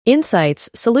Insights,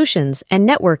 solutions, and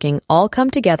networking all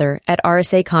come together at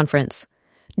RSA Conference.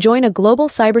 Join a global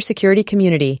cybersecurity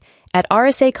community at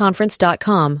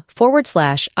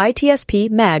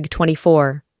rsaconference.com/ITSP Mag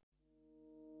 24.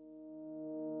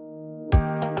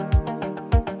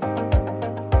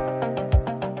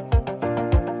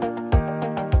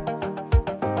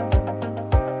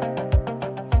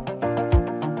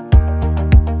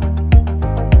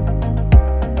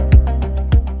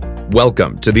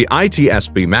 Welcome to the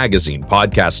ITSP Magazine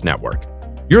Podcast Network.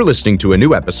 You're listening to a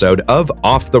new episode of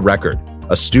Off the Record,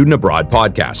 a student abroad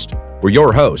podcast, where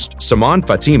your host, Saman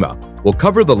Fatima, will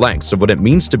cover the lengths of what it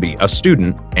means to be a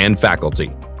student and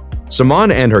faculty.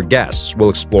 Saman and her guests will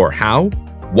explore how,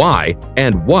 why,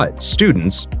 and what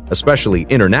students, especially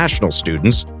international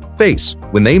students, face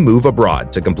when they move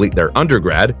abroad to complete their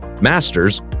undergrad,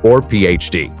 master's, or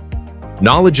PhD.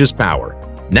 Knowledge is power,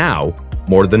 now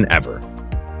more than ever.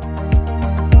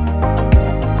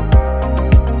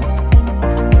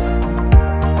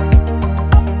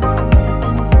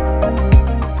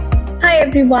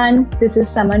 Everyone, this is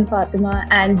Saman Fatima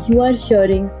and you are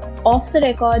hearing Off the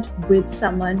Record with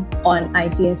Saman on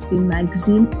ITSP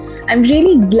Magazine. I'm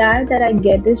really glad that I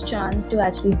get this chance to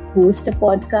actually host a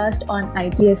podcast on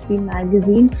ITSP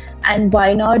Magazine, and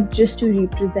why not just to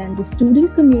represent the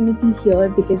student community here,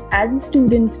 because as a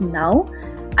student now,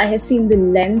 I have seen the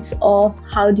lens of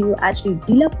how do you actually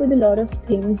deal up with a lot of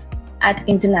things at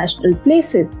international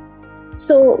places.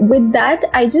 So with that,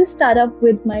 I just start up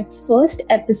with my first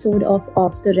episode of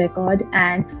Off the Record,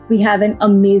 and we have an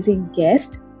amazing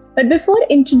guest. But before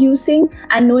introducing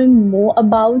and knowing more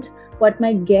about what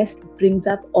my guest brings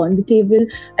up on the table,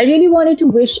 I really wanted to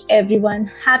wish everyone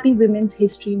happy Women's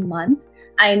History Month.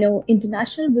 I know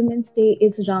International Women's Day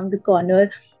is around the corner,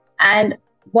 and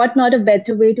what not a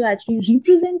better way to actually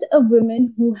represent a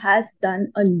woman who has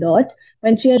done a lot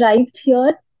when she arrived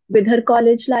here with her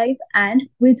college life and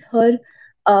with her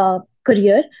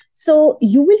career. So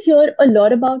you will hear a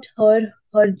lot about her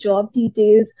job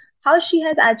details, how she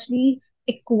has actually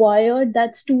acquired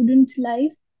that student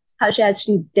life, how she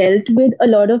actually dealt with a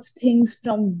lot of things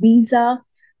from visa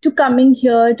to coming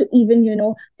here to even,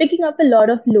 picking up a lot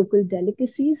of local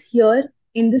delicacies here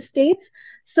in the States.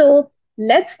 So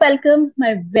let's welcome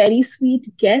my very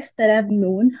sweet guest that I've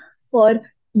known for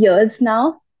years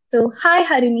now. So, hi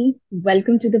Harini,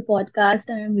 welcome to the podcast.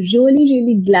 And I'm really,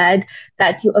 really glad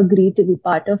that you agreed to be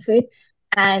part of it.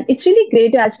 And it's really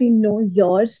great to actually know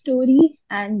your story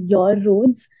and your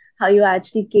roads, how you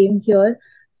actually came here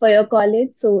for your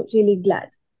college. So, really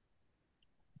glad.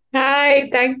 Hi,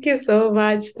 thank you so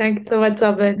much. Thank you so much,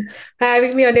 Saman, for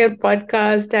having me on your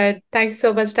podcast. And thanks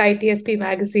so much to ITSP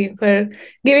Magazine for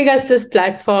giving us this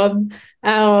platform.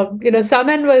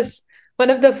 Saman was one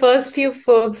of the first few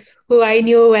folks who I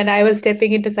knew when I was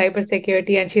stepping into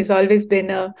cybersecurity, and she's always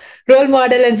been a role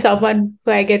model and someone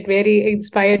who I get very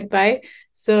inspired by.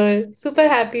 So super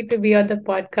happy to be on the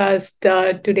podcast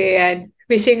today, and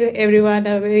wishing everyone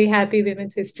a very happy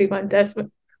Women's History Month as well.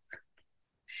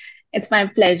 It's my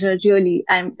pleasure, really.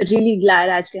 I'm really glad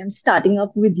actually I'm starting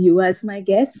up with you as my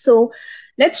guest. So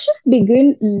let's just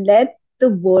begin. Let the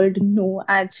world know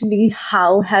actually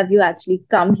how have you actually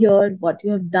come here, what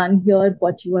you have done here,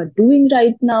 what you are doing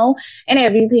right now, and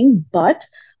everything. But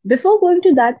before going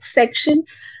to that section,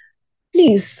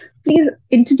 please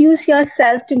introduce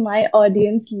yourself to my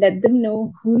audience. Let them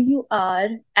know who you are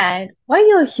and why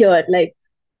you're here. Like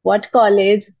what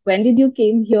college, when did you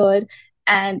came here,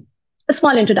 and a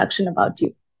small introduction about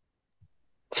you.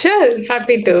 Sure,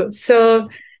 happy to. So,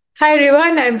 hi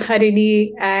everyone, I'm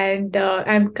Harini, and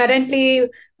I'm currently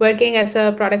working as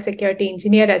a product security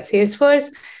engineer at Salesforce.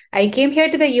 I came here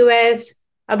to the US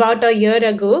about a year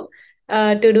ago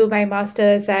to do my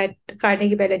master's at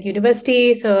Carnegie Mellon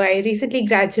University. So I recently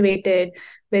graduated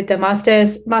with a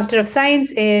Master of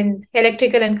Science in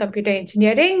Electrical and Computer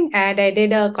Engineering, and I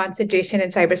did a concentration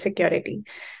in cybersecurity.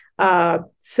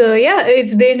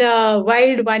 It's been a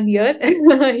wild 1 year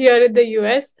here in the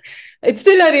US. It's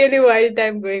still a really wild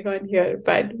time going on here,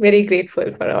 but very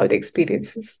grateful for all the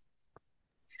experiences.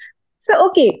 So,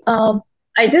 okay,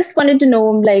 I just wanted to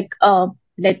know,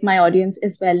 let my audience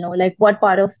as well know, what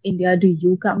part of India do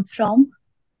you come from?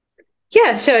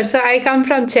 Yeah, sure. So I come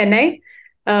from Chennai.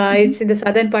 It's in the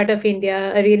southern part of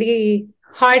India, a really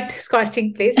hot,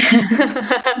 scorching place.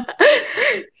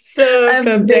 So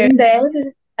I've been there.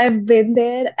 I've been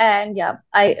there, and yeah,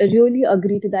 I really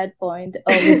agree to that point.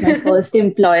 With my first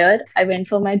employer, I went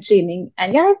for my training,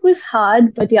 and yeah, it was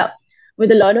hard, but yeah,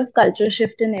 with a lot of culture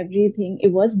shift and everything, it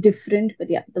was different. But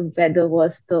yeah, the weather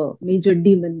was the major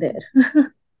demon there.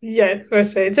 Yes, for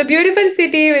sure. It's a beautiful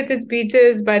city with its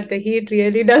beaches, but the heat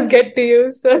really does get to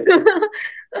you. So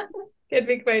can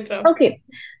be quite rough. Okay,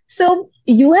 so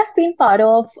you have been part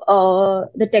of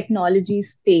the technology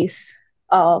space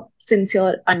since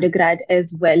your undergrad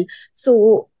as well.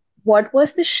 So, what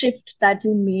was the shift that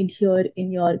you made here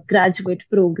in your graduate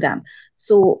program?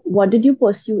 So, what did you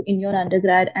pursue in your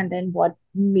undergrad, and then what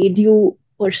made you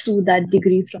pursue that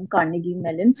degree from Carnegie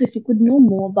Mellon? So, if you could know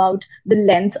more about the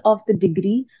length of the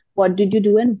degree, what did you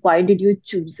do, and why did you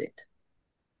choose it?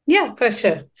 Yeah, for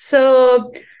sure.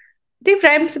 So think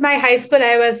from my high school,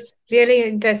 I was really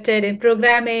interested in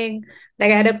programming.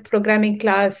 Like I had a programming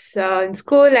class in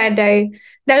school, and I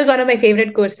that was one of my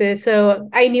favorite courses. So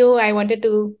I knew I wanted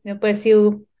to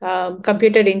pursue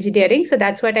computer engineering. So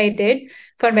that's what I did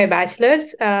for my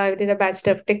bachelor's. I did a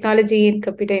bachelor of technology in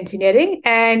computer engineering,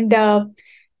 and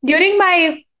during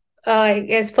my I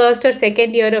guess first or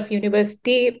second year of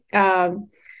university.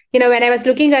 When I was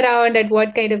looking around at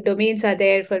what kind of domains are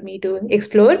there for me to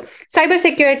explore,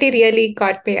 cybersecurity really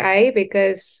caught my eye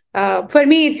because for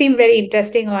me it seemed very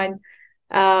interesting on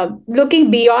looking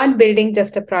beyond building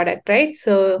just a product, right?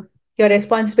 So your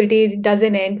responsibility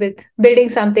doesn't end with building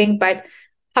something, but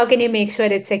how can you make sure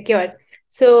it's secure?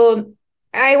 So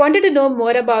I wanted to know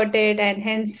more about it, and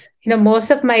hence, most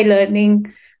of my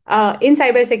learning in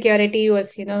cybersecurity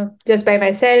was, just by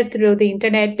myself through the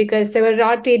internet because there were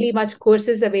not really much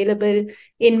courses available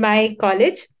in my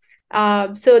college.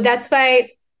 So that's why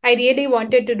I really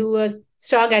wanted to do a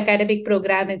strong academic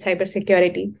program in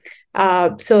cybersecurity.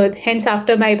 So hence,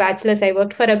 after my bachelor's, I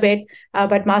worked for a bit,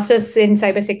 but master's in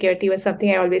cybersecurity was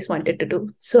something I always wanted to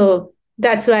do. So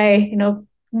that's why,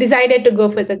 decided to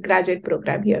go for the graduate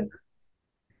program here.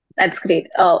 That's great.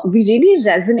 We really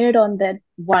resonate on that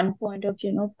one point of,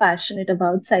 passionate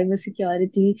about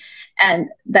cybersecurity. And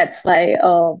that's why,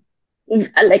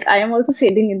 like, I am also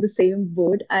sailing in the same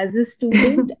boat as a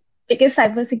student because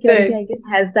cybersecurity, Right. I guess,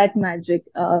 has that magic.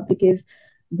 Because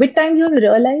with time, you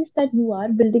realize that you are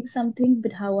building something,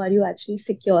 but how are you actually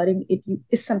securing it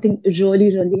is something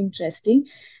really, really interesting.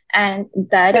 And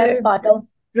that, as Correct. part of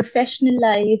professional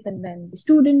life and then the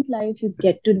student life, you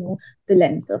get to know the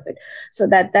lens of it. So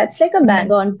that's like a bang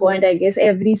Right. on point. I guess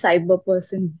every cyber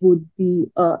person would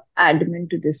be adamant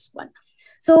to this one.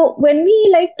 So when we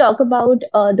like talk about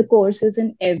the courses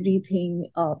and everything,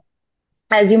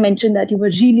 as you mentioned that you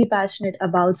were really passionate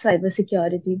about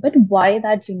cybersecurity, but why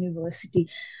that university?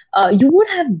 You would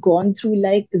have gone through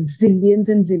like zillions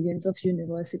and zillions of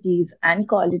universities and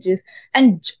colleges,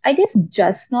 and I guess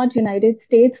just not United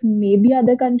States, maybe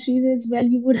other countries as well.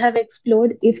 You would have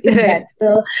explored if Right. that's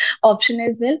the option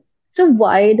as well. So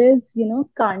why does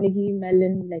Carnegie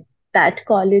Mellon, like, that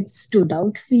college stood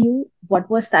out for you? What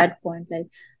was that point like?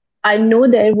 I know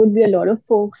there would be a lot of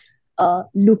folks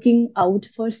looking out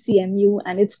for CMU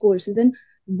and its courses, and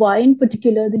why, in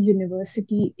particular, the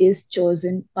university is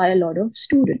chosen by a lot of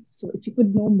students. So, if you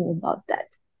could know more about that,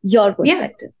 your Yeah.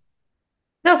 perspective.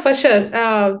 No, for sure.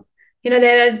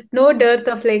 There are no dearth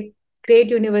of like great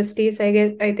universities. I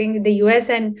guess I think in the US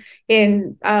and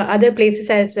in other places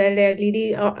as well, there are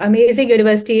really amazing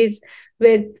universities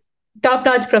with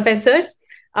top-notch professors.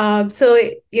 So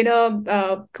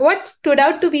what stood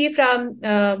out to me from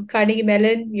Carnegie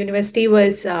Mellon University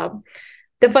was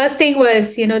the first thing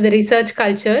was the research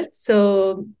culture.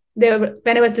 So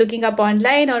when I was looking up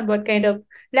online on what kind of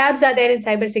labs are there in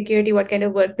cybersecurity, what kind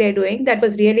of work they're doing. That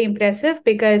was really impressive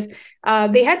because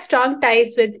they had strong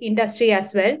ties with industry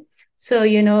as well. So,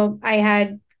 I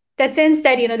had that sense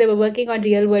that, they were working on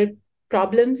real world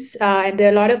problems, and there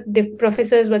are a lot of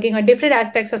professors working on different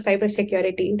aspects of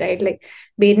cybersecurity, right? Like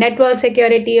be it network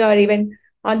security or even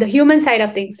on the human side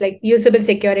of things, like usable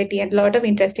security, and a lot of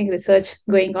interesting research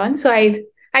going on. So I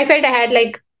felt I had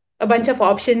like a bunch of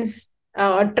options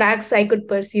or tracks I could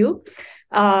pursue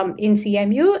in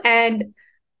CMU. And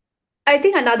I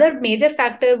think another major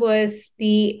factor was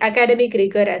the academic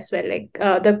rigor as well. Like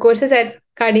the courses at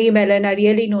Carnegie Mellon are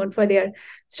really known for their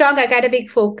strong academic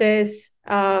focus,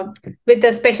 with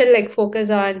a special like focus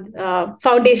on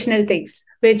foundational things.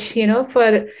 Which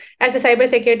for as a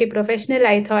cybersecurity professional,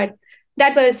 I thought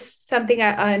that was something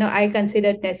I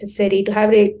considered necessary to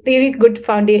have a really good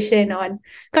foundation on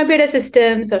computer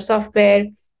systems or software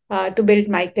to build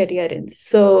my career in.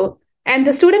 So and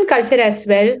the student culture as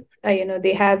well.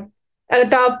 They have a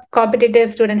top competitive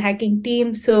student hacking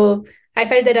team. So I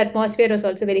felt that atmosphere was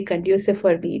also very conducive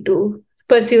for me to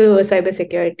pursue a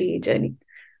cybersecurity journey.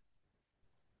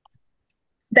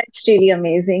 That's really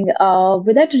amazing.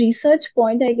 With that research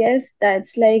point, I guess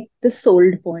that's like the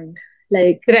sold point.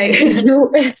 Like Right.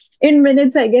 you, in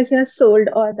minutes, I guess you're sold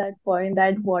on that point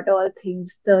that what all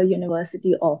things the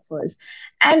university offers.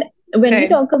 And when we Right.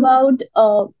 talk about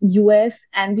US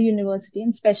and the university,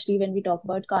 and especially when we talk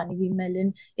about Carnegie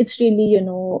Mellon, it's really,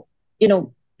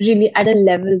 really at a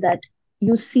level that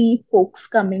you see folks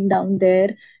coming down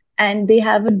there and they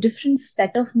have a different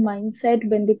set of mindset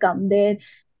when they come there.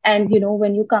 And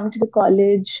when you come to the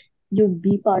college, you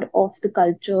be part of the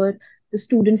culture, the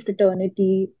student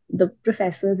fraternity, the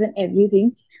professors, and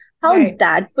everything. How Right.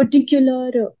 that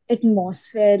particular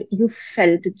atmosphere you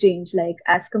felt change, like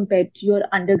as compared to your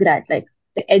undergrad, like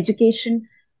the education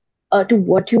to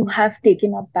what you have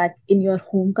taken up back in your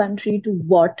home country to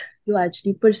what you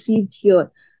actually perceived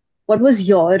here. What was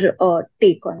your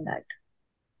take on that?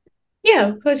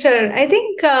 Yeah, for sure. I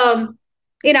think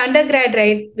in undergrad,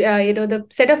 right, the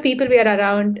set of people we are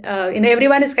around,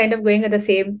 everyone is kind of going at the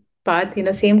same path,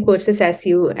 same courses as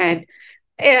you. And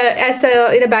as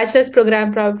in a bachelor's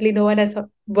program, probably no one has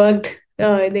worked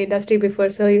in the industry before.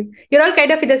 So you're all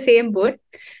kind of in the same boat.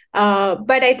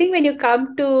 But I think when you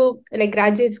come to like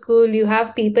graduate school, you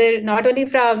have people not only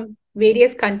from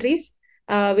various countries,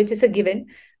 which is a given,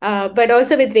 but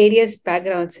also with various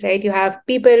backgrounds, right? You have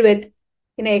people with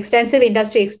extensive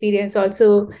industry experience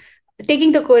also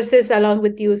taking the courses along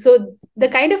with you. So the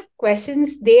kind of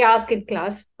questions they ask in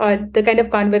class or the kind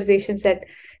of conversations that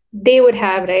they would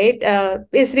have, right,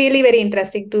 is really very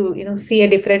interesting to see a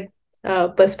different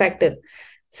perspective.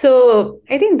 So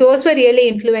I think those were really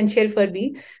influential for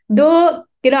me. Though,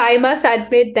 I must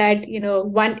admit that,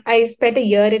 one I spent a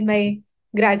year in my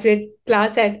graduate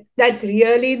class and that's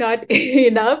really not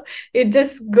enough. It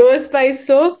just goes by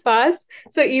so fast.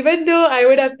 So even though I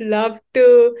would have loved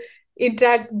to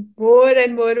interact more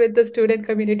and more with the student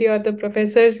community or the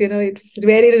professors, it's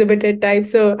very limited time.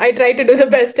 So I try to do the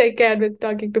best I can with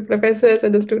talking to professors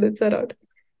and the students around.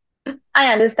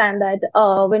 I understand that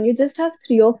when you just have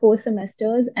 3 or 4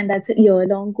 semesters and that's a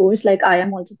year-long course, like I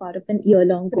am also part of an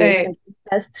year-long course Right,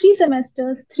 that has 3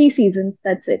 semesters, 3 seasons,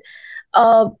 that's it.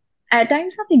 Uh, at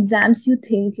times of exams, you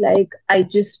think like, I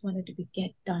just wanted to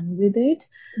get done with it.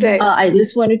 right, I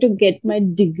just wanted to get my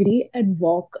degree and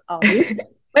walk out.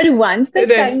 But once that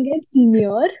time right, gets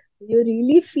near, you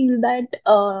really feel that,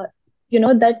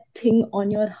 that thing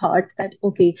on your heart that,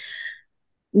 okay,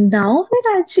 now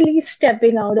we're actually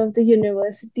stepping out of the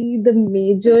university. The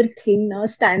major thing now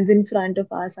stands in front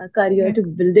of us, our career to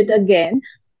right, build it again.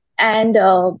 And,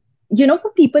 for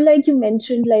people like you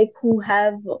mentioned, like who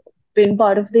have been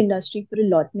part of the industry for a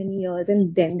lot many years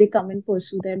and then they come and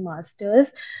pursue their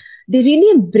masters, they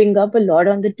really bring up a lot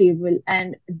on the table.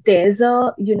 And there's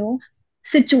a,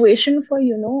 situation for,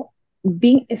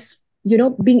 being,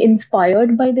 being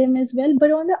inspired by them as well.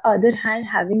 But on the other hand,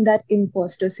 having that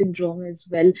imposter syndrome as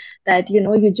well, that,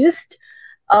 you just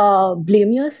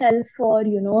blame yourself for,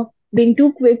 being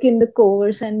too quick in the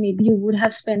course and maybe you would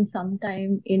have spent some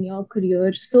time in your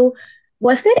career. So,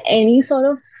 was there any sort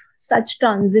of such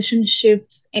transition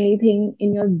shifts, anything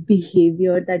in your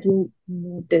behavior that you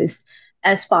noticed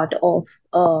as part of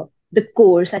the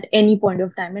course at any point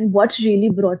of time? And what really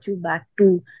brought you back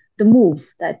to the move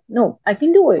that, no, I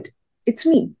can do it? It's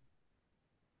me.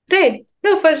 right.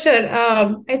 No, for sure.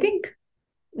 I think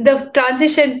the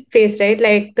transition phase, right?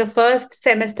 Like the first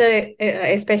semester,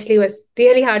 especially, was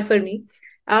really hard for me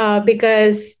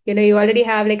because you already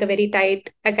have like a very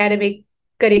tight academic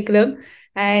curriculum,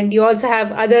 and you also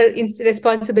have other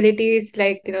responsibilities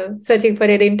like searching for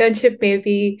an internship,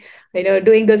 maybe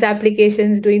doing those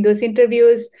applications, doing those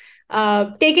interviews,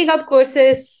 taking up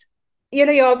courses.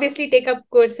 You obviously take up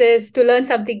courses to learn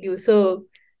something new. So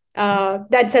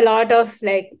that's a lot of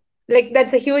like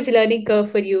that's a huge learning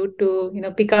curve for you to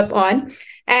pick up on.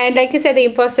 And like you said, the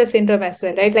imposter syndrome as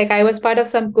well, right? Like I was part of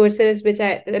some courses which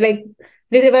I like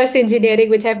reverse engineering,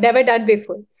 which I've never done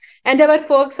before, and there were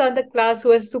folks on the class who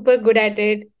were super good at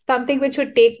it. Something which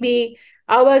would take me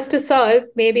hours to solve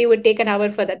maybe would take an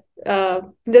hour for that,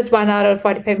 just 1 hour or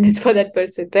 45 minutes for that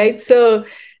person, right? So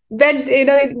then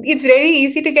it's very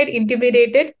easy to get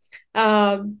intimidated.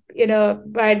 But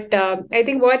I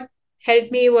think what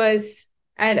helped me was,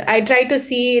 and I try to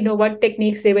see what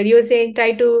techniques they were using,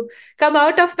 try to come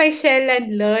out of my shell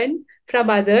and learn from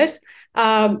others.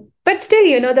 But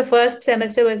still, the first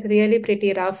semester was really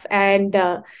pretty rough, and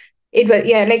it was,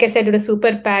 yeah, like I said, it was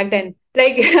super packed, and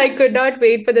like I could not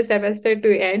wait for the semester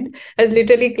to end. I was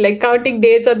literally like counting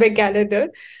dates on my calendar.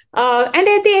 And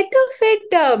at the end of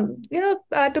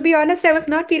it, to be honest, I was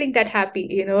not feeling that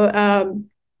happy.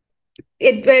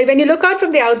 It when you look out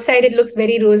from the outside, it looks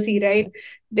very rosy, right?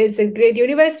 It's a great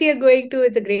university you're going to,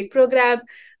 it's a great program.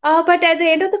 But at the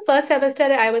end of the first semester,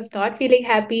 I was not feeling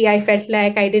happy. I felt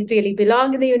like I didn't really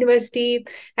belong in the university.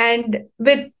 And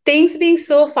with things being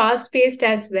so fast paced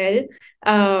as well,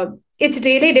 uh, it's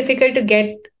really difficult to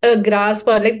get a grasp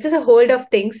or like just a hold of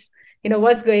things,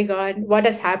 what's going on, what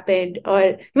has happened,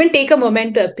 or even take a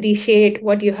moment to appreciate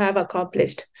what you have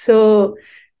accomplished. So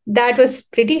that was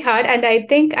pretty hard. And I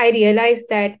think I realized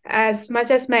that as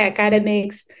much as my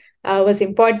academics was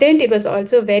important, it was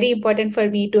also very important for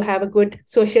me to have a good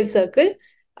social circle,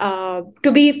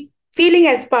 to be feeling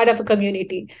as part of a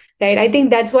community, right? I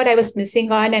think that's what I was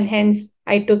missing on. And hence,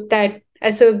 I took that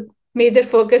as a major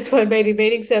focus for my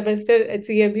remaining semester at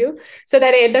CMU so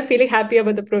that I end up feeling happy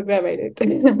about the program I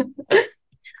did.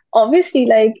 Obviously,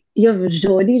 like, you've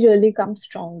really come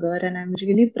stronger, and I'm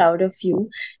really proud of you.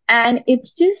 And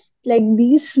it's just like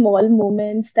these small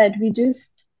moments that we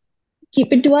just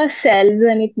keep it to ourselves,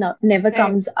 and it never Right.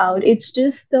 comes out. It's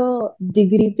just the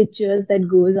degree pictures that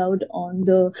goes out on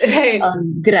the Right.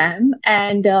 gram,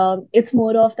 and it's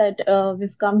more of that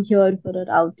we've come here for an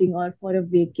outing or for a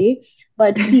vacay,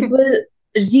 but people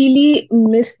really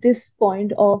miss this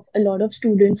point of a lot of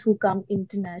students who come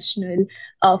international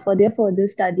for their further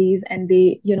studies, and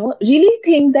they really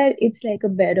think that it's like a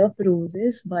bed of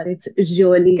roses, but it's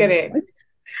really not. Correct.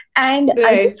 And I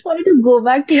Right. just wanted to go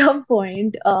back to your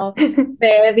point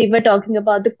where we were talking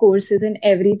about the courses and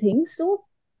everything. So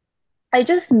I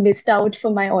just missed out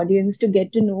for my audience to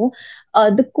get to know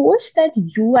the course that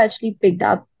you actually picked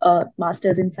up,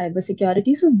 Masters in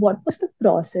Cybersecurity. So what was the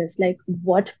process? Like,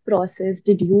 what process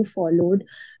did you follow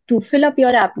to fill up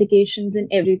your applications and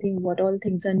everything? What all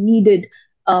things are needed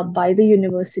by the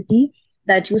university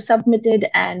that you submitted,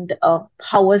 and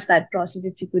how was that process?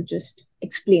 If you could just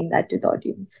explain that to the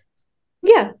audience.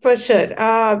 Yeah, for sure.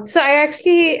 So I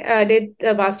actually did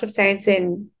a Master of Science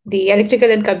in the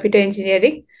Electrical and Computer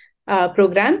Engineering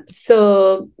program.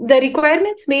 So the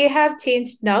requirements may have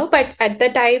changed now, but at the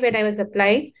time when I was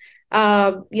applying,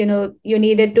 you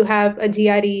needed to have a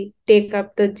GRE, take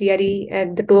up the GRE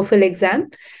and the TOEFL exam,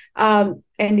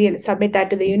 and submit that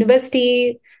to the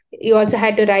university. You also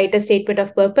had to write a statement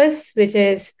of purpose, which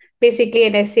is basically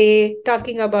an essay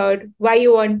talking about why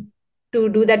you want to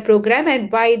do that program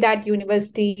and why that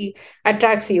university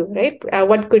attracts you, right?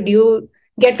 What could you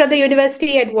get from the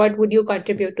university and what would you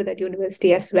contribute to that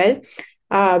university as well?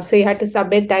 So you had to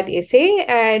submit that essay,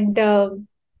 and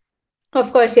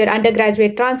of course, your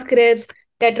undergraduate transcripts,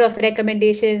 letter of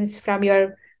recommendations from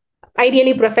your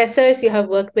ideally professors you have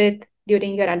worked with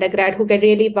during your undergrad who can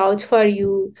really vouch for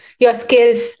you, your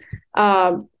skills,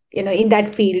 in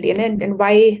that field, and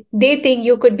why they think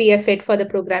you could be a fit for the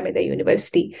program at the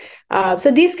university.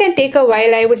 So these can take a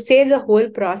while. I would say the whole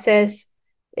process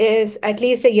is at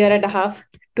least a year and a half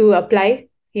to apply,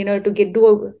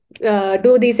 to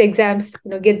do these exams,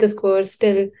 get the scores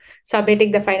till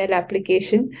submitting the final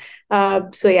application.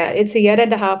 So yeah, it's a year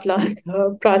and a half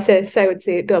long process, I would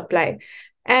say, to apply.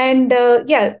 And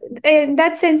yeah, in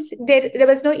that sense, there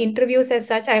was no interviews as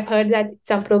such. I've heard that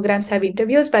some programs have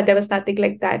interviews, but there was nothing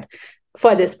like that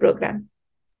for this program.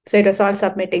 So it was all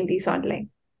submitting these online.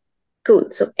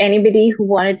 Cool. So anybody who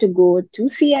wanted to go to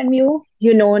CMU,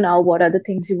 you know now what are the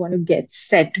things you want to get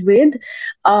set with,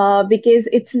 because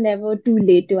it's never too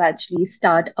late to actually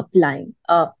start applying.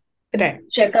 Right.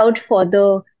 Check out for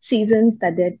the seasons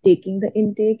that they're taking the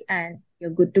intake, and you're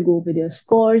good to go with your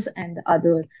scores and the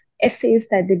other essays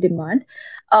that they demand.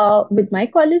 With my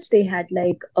college, they had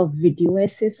like a video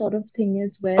essay sort of thing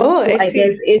as well. Oh, So I I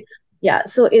guess see. yeah,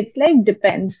 so it's like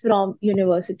depends from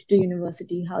university to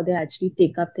university how they actually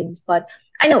take up things. But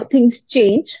I know things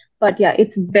change, but yeah,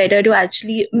 it's better to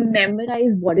actually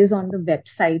memorize what is on the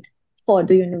website for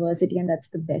the university, and that's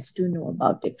the best to know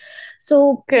about it.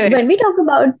 So when Correct. we talk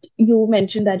about, you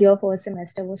mentioned that your first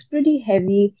semester was pretty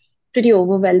heavy, pretty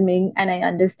overwhelming, and I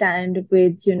understand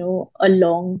with, a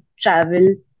long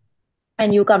travel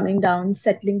and you coming down,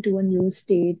 settling to a new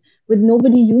state with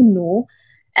nobody you know,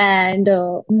 and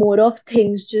more of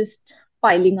things just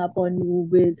piling up on you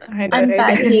with I know, right?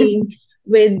 unpacking,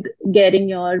 with getting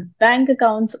your bank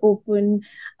accounts open,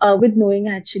 with knowing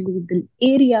actually the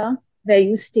area where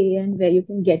you stay and where you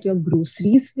can get your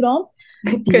groceries from.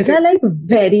 These are Correct. like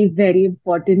very, very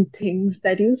important things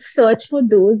that you search for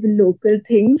those local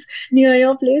things near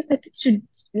your place that should,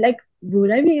 like,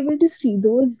 would I be able to see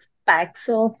those packs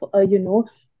of,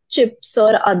 chips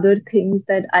or other things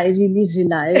that I really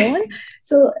rely on?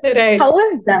 So, Right. how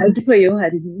was that for you,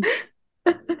 Harini?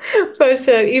 For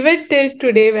sure. Even till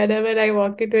today, whenever I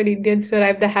walk into an Indian store,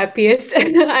 I'm the happiest.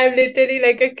 I'm literally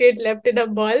like a kid left in a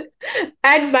mall.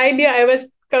 And mind you, I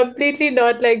was completely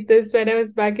not like this when I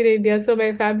was back in India. So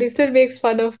my family still makes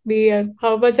fun of me and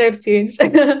how much I've changed.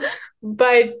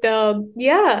 But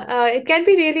yeah, it can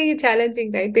be really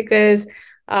challenging, right? Because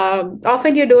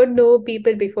often you don't know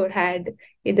people beforehand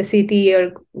in the city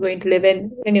you're going to live in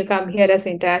when you come here as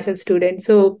an international student.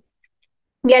 So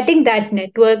getting that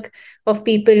network of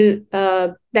people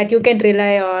that you can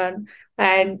rely on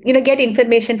and get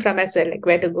information from as well, like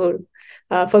where to go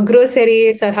for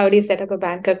groceries or how do you set up a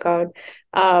bank account.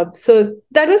 So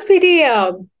that was pretty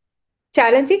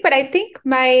challenging, but I think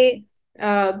my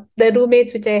the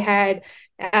roommates which I had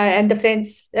and the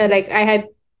friends like I had,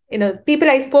 people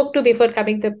I spoke to before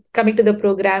coming to the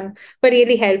program were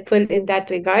really helpful in that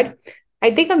regard.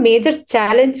 I think a major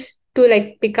challenge to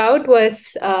like pick out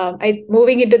was I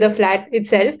moving into the flat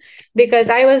itself, because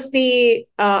I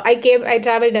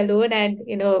traveled alone and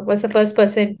was the first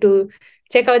person to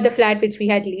check out the flat which we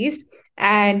had leased,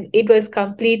 and it was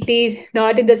completely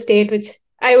not in the state which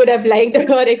I would have liked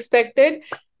or expected.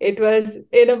 It was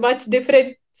in a much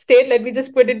different state, let me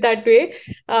just put it that way.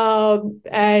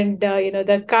 And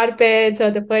the carpets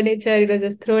or the furniture, it was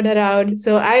just thrown around.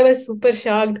 So I was super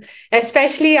shocked,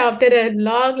 especially after a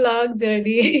long, long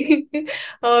journey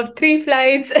of 3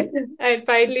 flights and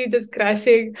finally just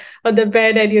crashing on the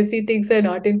bed and you see things are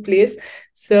not in place.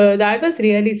 So that was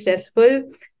really stressful.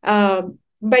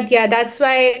 But yeah, that's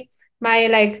why my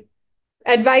like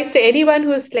advice to anyone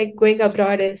who's like going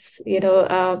abroad is,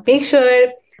 make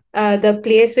sure the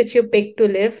place which you pick to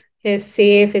live is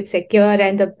safe, it's secure,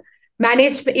 and the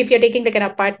management, if you're taking like an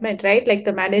apartment, right, like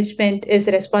the management is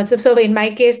responsive. So in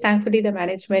my case, thankfully the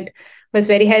management was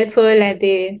very helpful and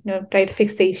they try to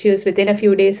fix the issues within a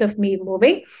few days of me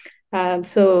moving.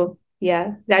 So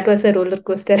yeah, that was a roller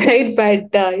coaster ride,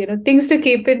 but things to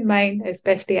keep in mind,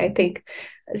 especially I think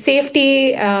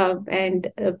safety, and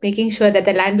making sure that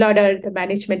the landlord or the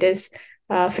management is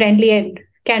friendly and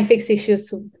can fix issues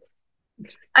soon.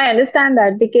 I understand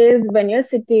that because when you're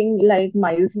sitting like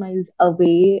miles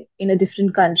away in a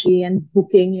different country and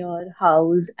booking your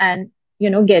house and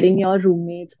getting your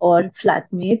roommates or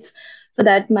flatmates for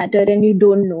that matter, and you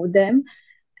don't know them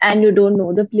and you don't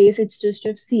know the place, it's just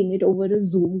you've seen it over a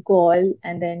Zoom call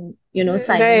and then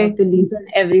signing of Right. the lease and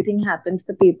everything happens,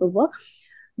 the paperwork.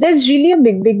 There's really a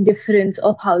big difference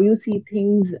of how you see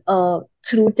things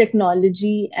through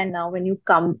technology and now when you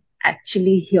come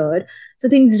actually here. So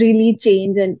things really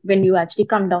change, and when you actually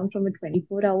come down from a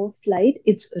 24-hour flight,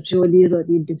 it's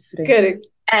really different. Correct.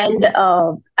 And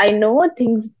I know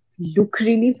things look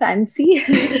really fancy,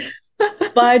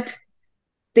 but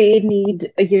they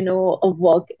need a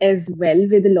work as well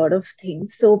with a lot of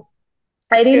things. So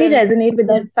I really Correct. resonate with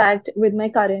that fact. With my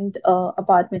current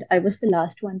apartment, I was the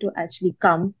last one to actually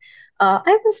come.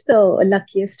 I was the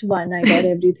luckiest one. I got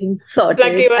everything sorted.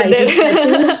 Lucky one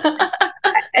there.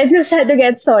 I just had to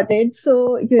get sorted.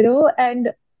 So,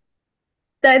 and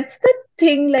that's the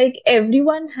thing, like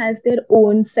everyone has their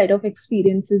own set of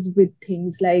experiences with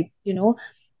things. Like,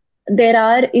 there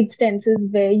are instances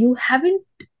where you haven't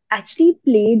actually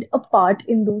played a part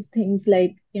in those things,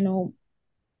 like,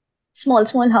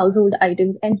 small household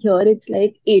items, and here it's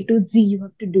like A to Z, you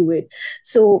have to do it.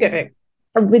 So Correct.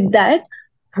 with that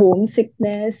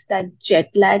homesickness, that jet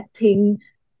lag thing,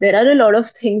 there are a lot of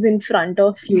things in front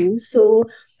of you. So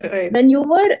Right. when you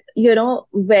were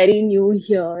very new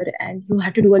here and you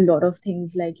had to do a lot of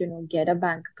things like get a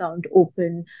bank account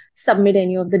open, submit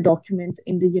any of the documents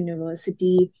in the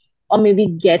university, or maybe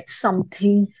get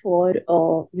something for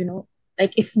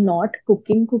like if not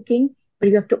cooking, but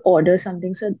you have to order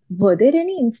something. So were there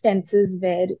any instances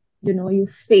where you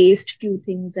faced few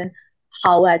things, and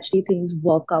how actually things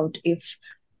work out, if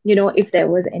there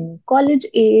was any college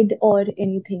aid or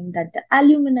anything that the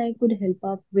alumni could help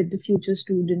up with the future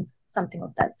students, something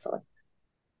of that sort.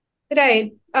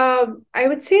 Right. I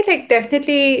would say like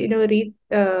definitely,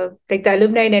 like the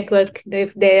alumni network,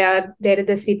 if they are there in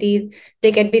the city,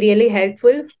 they can be really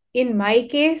helpful. In my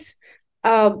case,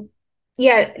 um,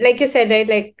 yeah, like you said, right,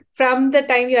 like from the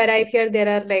time you arrive here, there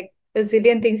are like a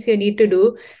zillion things you need to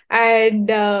do. And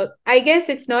I guess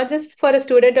it's not just for a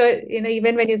student or,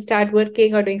 even when you start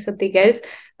working or doing something else,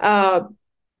 uh,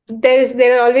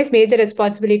 there are always major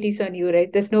responsibilities on you,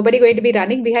 right? There's nobody going to be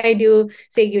running behind you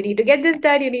saying you need to get this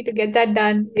done, you need to get that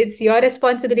done. It's your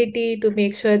responsibility to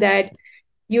make sure that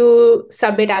you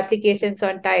submit applications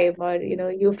on time, or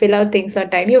you fill out things on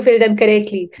time, you fill them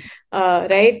correctly,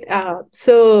 right?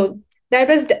 So that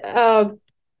was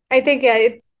I think, yeah,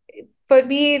 for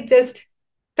me, just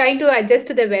trying to adjust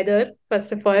to the weather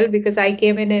first of all, because I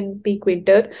came in peak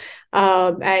winter,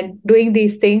 and doing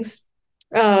these things.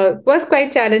 was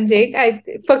quite challenging.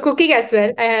 For cooking as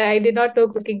well. I did not know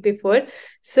cooking before,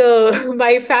 so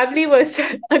my family was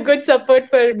a good support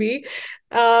for me.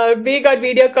 Being on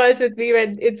video calls with me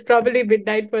when it's probably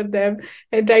midnight for them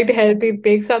and trying to help me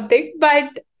bake something.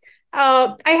 But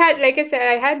I had, like I said,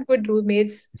 I had good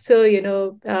roommates. So,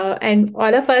 and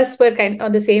all of us were kind of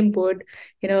on the same boat.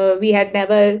 We had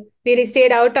never really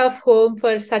stayed out of home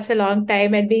for such a long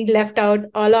time and being left out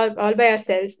all by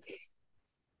ourselves.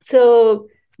 So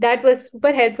that was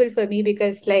super helpful for me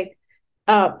because, like,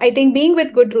 I think being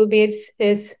with good roommates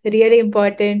is really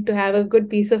important to have a good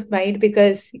peace of mind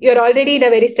because you're already in a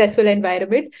very stressful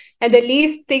environment, and the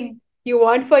least thing you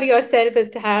want for yourself is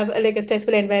to have like a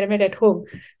stressful environment at home.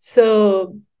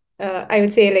 So I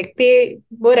would say, like, pay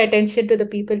more attention to the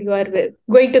people you are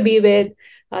going to be with,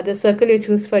 the circle you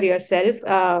choose for yourself.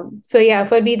 So yeah,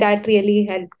 for me that really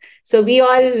helped. So we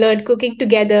all learned cooking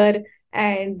together,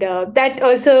 and that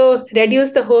also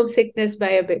reduced the homesickness by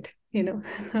a bit.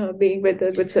 Being with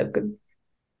a good circle.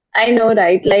 I know,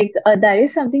 right? Like, that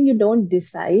is something you don't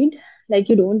decide. Like,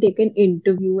 you don't take an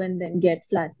interview and then get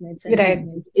flatmates and Right.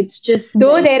 roommates. It's just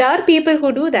Though like, there are people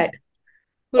who do that,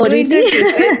 who oh, do really?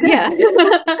 interviews, right? Yeah.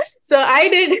 So I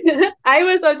did. I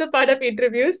was also part of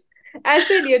interviews.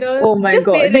 As in, Oh my just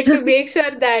God. like to make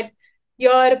sure that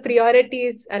your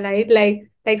priorities align. Like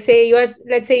let's say you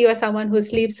are someone who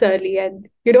sleeps early, and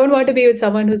you don't want to be with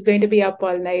someone who's going to be up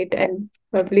all night and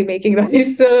probably making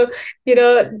noise. So, for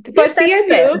Yes, that's fair.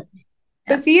 CMU,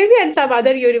 for Yeah. CMU and some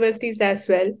other universities as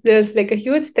well, there's like a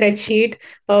huge spreadsheet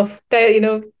of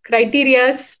the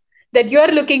criterias that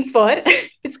you're looking for.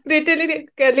 It's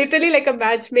literally like a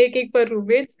matchmaking for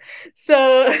roommates.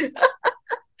 So,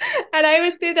 and I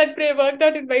would say that worked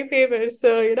out in my favor.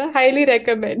 So, highly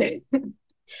recommend it.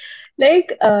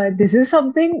 Like, this is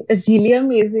something really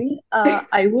amazing.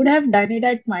 I would have done it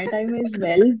at my time as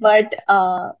well, but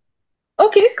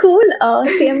okay, cool.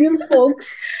 CMU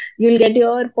folks, you'll get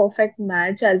your perfect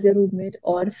match as your roommate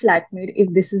or flatmate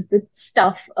if this is the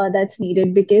stuff that's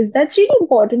needed, because that's really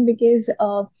important. Because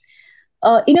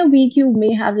in a week you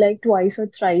may have like twice or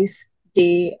thrice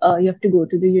day you have to go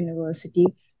to the university,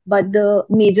 but the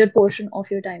major portion of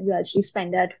your time you actually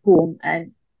spend at home,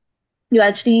 and you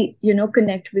actually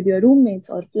connect with your roommates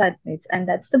or flatmates, and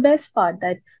that's the best part,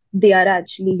 that they are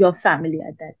actually your family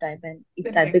at that time. And if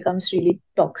that Right. becomes really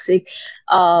toxic,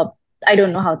 uh I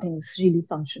don't know how things really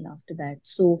function after that.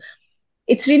 So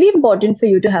it's really important for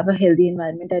you to have a healthy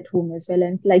environment at home as well.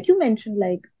 And like you mentioned,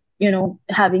 like,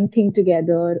 having thing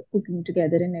together, cooking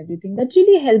together and everything, that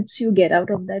really helps you get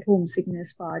out of that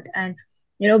homesickness part, and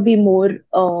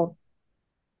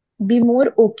be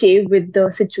more okay with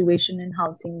the situation and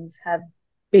how things have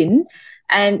been.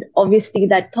 And obviously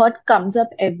that thought comes up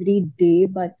every day,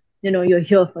 but you're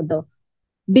here for the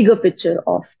bigger picture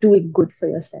of doing good for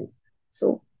yourself.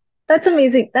 So that's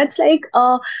amazing. That's like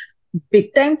a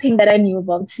big time thing that I knew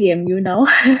about CMU now.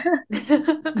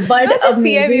 But Not just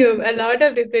CMU, amazing. a lot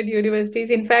of different universities.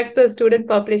 In fact, the student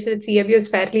population at CMU is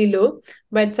fairly low,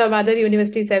 but some other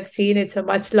universities I've seen it's a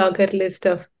much longer list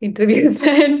of interviews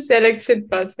and selection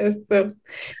process. So,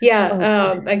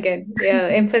 yeah, Okay. again, yeah,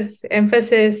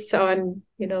 emphasis on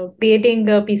creating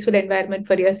a peaceful environment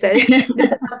for yourself.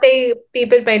 This is something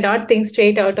people might not think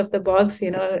straight out of the box,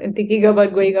 and thinking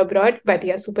about going abroad, but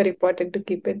yeah, super important to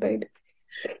keep in mind.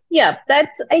 Yeah,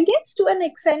 that's, I guess, to an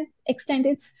extent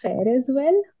it's fair as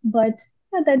well, but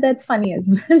yeah, that's funny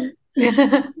as well.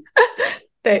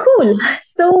 Right. Cool.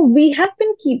 So we have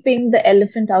been keeping the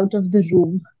elephant out of the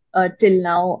room till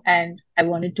now, and I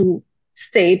wanted to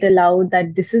say it aloud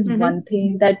that this is one Mm-hmm.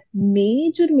 thing that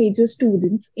major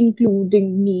students,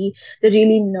 including me, they're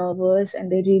really nervous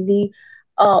and they really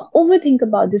overthink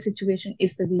about the situation,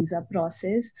 is the visa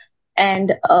process.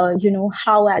 And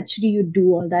how actually you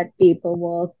do all that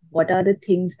paperwork, what are the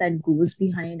things that goes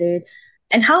behind it,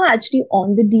 and how actually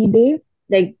on the D-Day,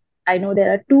 like, I know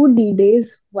there are two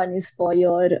D-Days. One is for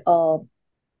your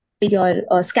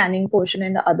scanning portion,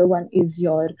 and the other one is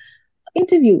your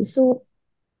interview. So,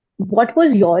 what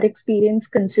was your experience,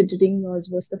 considering yours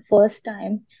was the first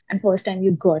time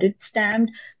you got it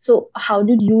stamped? So, how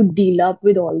did you deal up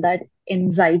with all that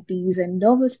anxieties and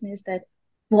nervousness, that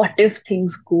what if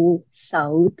things go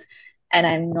south and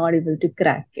I'm not able to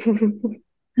crack it?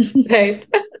 Right.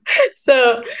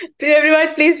 So, to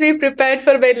everyone, please be prepared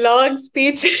for my long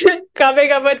speech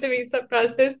coming about the visa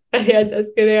process. Yeah,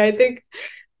 just kidding. I think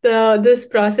this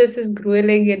process is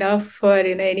grueling enough for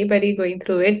anybody going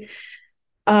through it.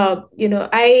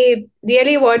 I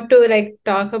really want to like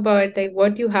talk about like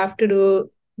what you have to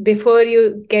do before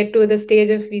you get to the stage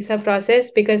of visa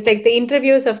process, because like the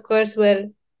interviews, of course, were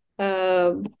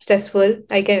stressful.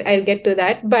 I'll get to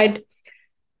that. But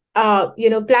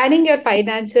planning your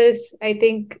finances, I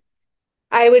think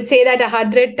I would say that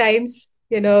 100 times,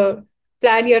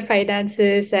 plan your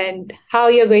finances and how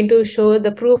you're going to show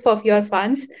the proof of your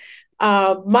funds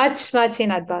much, much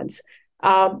in advance.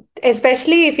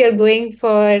 Especially if you're going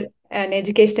for an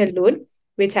educational loan,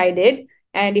 which I did.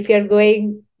 And if you're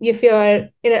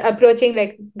approaching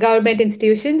like government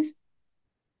institutions,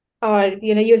 or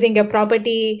using a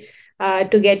property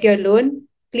to get your loan,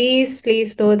 please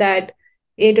know that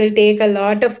it will take a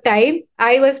lot of time.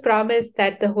 I was promised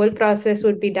that the whole process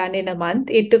would be done in a month.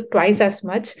 It took twice as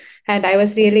much, and I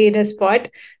was really in a spot.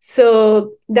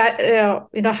 So that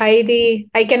Heidi,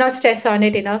 I cannot stress on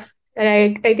it enough.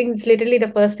 And I think it's literally the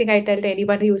first thing I tell to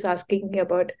anybody who's asking me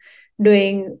about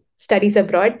doing studies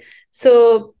abroad.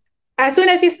 So as soon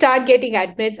as you start getting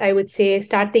admits, I would say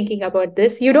start thinking about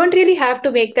this. You don't really have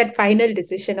to make that final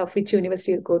decision of which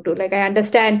university you go to. Like, I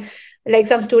understand, like,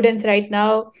 some students right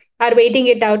now are waiting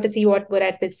it out to see what more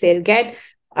admits they'll get.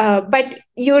 But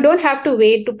you don't have to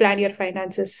wait to plan your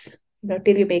finances,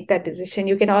 till you make that decision.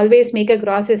 You can always make a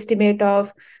gross estimate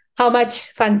of how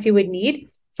much funds you would need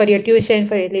for your tuition,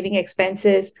 for your living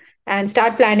expenses, and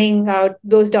start planning out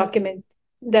those documents,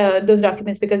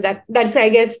 because that's, I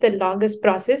guess, the longest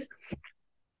process.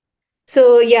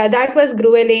 So yeah, that was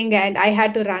grueling, and I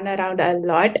had to run around a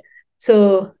lot.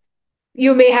 So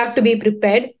you may have to be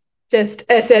prepared, just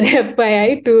as an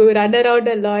FYI, to run around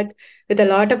a lot with a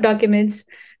lot of documents.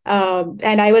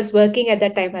 And I was working at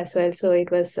that time as well, so it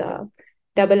was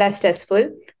double as stressful.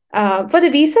 For the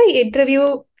visa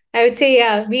interview, I would say,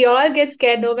 yeah, we all get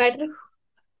scared no matter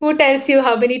who tells you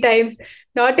how many times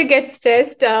not to get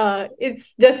stressed.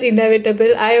 It's just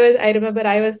inevitable. I remember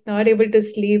I was not able to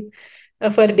sleep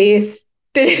for days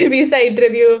till visa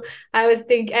interview. I was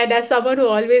thinking, and as someone who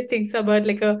always thinks about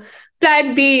like a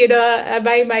plan B,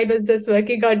 my mind was just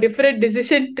working on different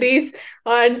decision trees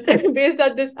on based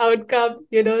on this outcome.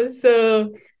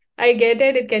 So I get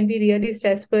it. It can be really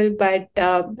stressful, but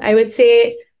I would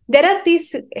say there are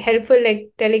these helpful like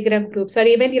Telegram groups, or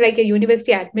even like a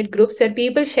university admit groups, where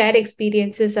people share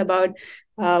experiences about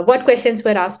what questions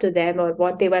were asked to them, or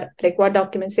what they were like, what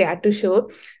documents they had to show.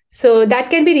 So that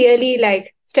can be really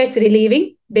like stress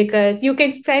relieving, because you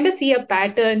can kind of see a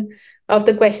pattern of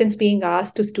the questions being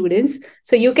asked to students.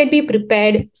 So you can be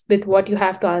prepared with what you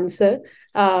have to answer.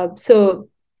 So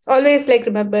always like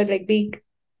remember, like be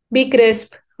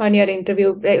crisp on your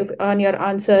interview, like, on your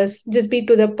answers, just be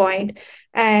to the point.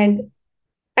 And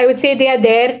I would say they are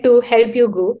there to help you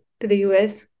go to the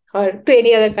US or to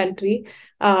any other country.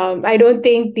 I don't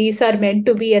think these are meant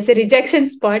to be as a rejection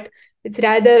spot. It's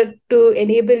rather to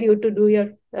enable you to do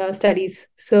your studies.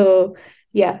 So,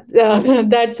 yeah,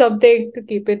 that's something to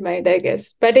keep in mind, I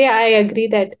guess. But yeah, I agree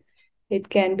that it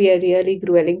can be a really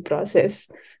grueling process.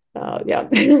 Yeah.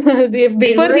 If It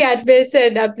before the was, admits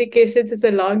and applications is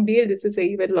a long deal, this is an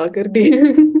even longer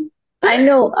deal. I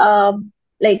know,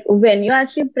 like when you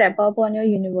actually prep up on your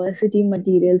university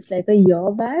materials like a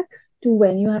year back to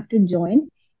when you have to join,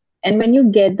 and when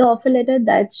you get the offer letter,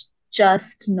 that's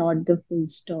just not the full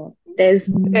stop. There's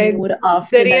And more the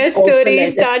after that real offer story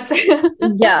letter. starts.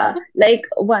 Yeah, like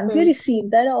once you Mm,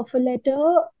 receive that offer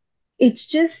letter, it's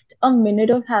just a minute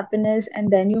of happiness,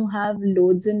 and then you have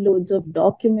loads and loads of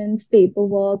documents,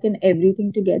 paperwork, and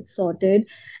everything to get sorted.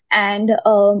 And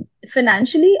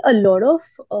financially, a lot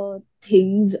of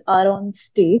things are on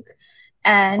stake,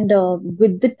 and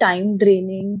with the time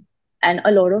draining and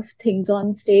a lot of things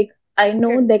on stake, I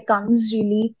know there comes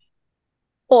really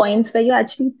points where you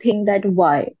actually think that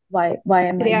why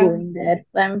am I yeah, going there?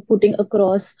 Why am I putting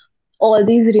across all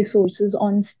these resources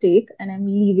on stake and I'm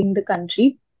leaving the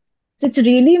country? So it's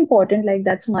really important, like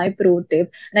that's my pro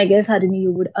tip. And I guess Harini,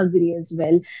 you would agree as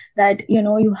well, that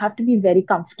you have to be very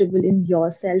comfortable in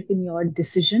yourself, in your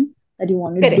decision that you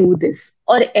want to correct, do this.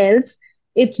 Or else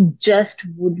it just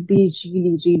would be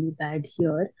really, really bad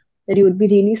here. That you would be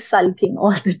really sulking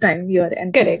all the time here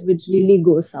and things correct, would really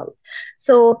go south.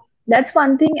 So that's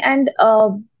one thing. And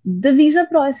the visa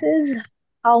process,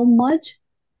 how much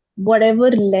whatever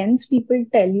lens people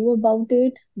tell you about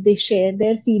it, they share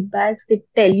their feedbacks, they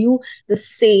tell you the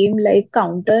same like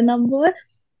counter number.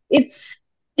 It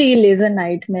still is a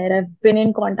nightmare. I've been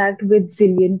in contact with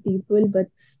zillion people, but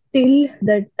still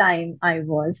the time I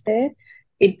was there,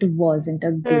 it wasn't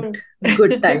a Mm.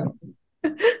 good time.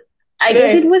 I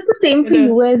guess it Right, was the same for know,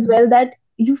 you as well, that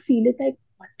you feel it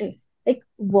like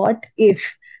what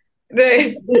if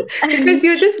right, because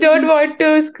you just don't want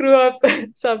to screw up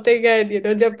something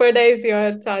and jeopardize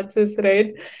your chances,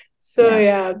 right? So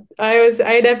Yeah, yeah,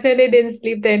 I definitely didn't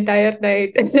sleep the entire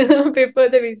night before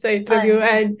the visa I interview,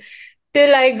 and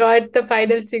till I got the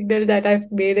final signal that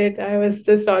I've made it, I was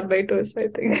just on my toes, I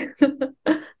think.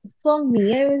 For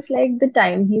me, I was like, the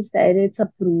time he said it's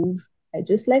approved, I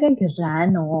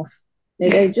ran off.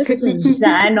 Like I just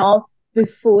ran off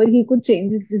before he could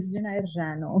change his decision. I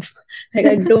ran off. Like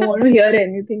I don't want to hear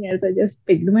anything else. I just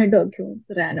picked my documents,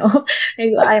 ran off.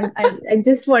 I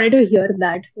just wanted to hear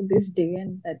that for this day,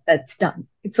 and that's done.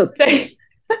 It's okay.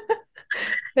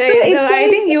 Right. So Right. No, it's I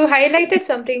like, think you highlighted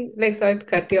something, like, sorry to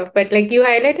cut you off, but like you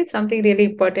highlighted something really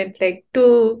important, like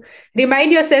to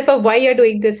remind yourself of why you're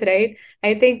doing this, right?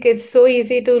 I think it's so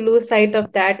easy to lose sight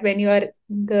of that when you are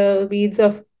in the weeds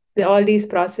of all these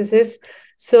processes.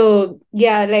 So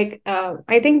yeah, like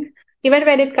I think even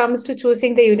when it comes to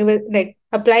choosing the like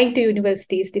applying to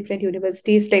universities, different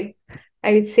universities, like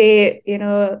I would say,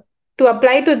 to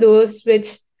apply to those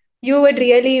which you would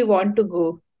really want to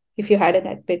go if you had an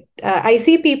admit. I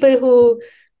see people who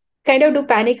kind of do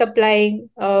panic applying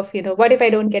of, what if I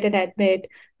don't get an admit?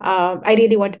 I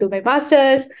really want to do my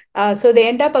master's. So they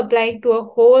end up applying to a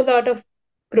whole lot of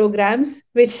programs,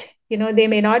 which, they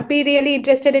may not be really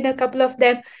interested in a couple of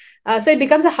them. So it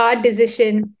becomes a hard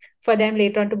decision for them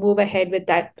later on to move ahead with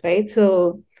that, right?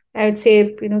 So I would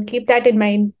say, keep that in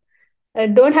mind.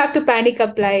 Don't have to panic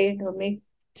apply,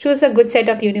 choose a good set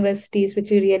of universities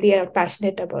which you really are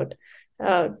passionate about.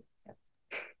 Uh,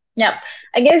 yeah,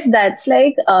 I guess that's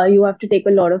like, you have to take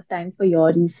a lot of time for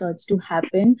your research to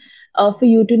happen, for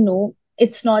you to know.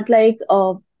 It's not like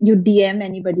you DM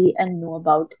anybody and know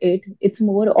about it. It's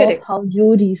more of Correct. how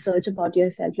you research about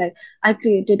yourself. Like, I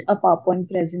created a PowerPoint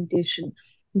presentation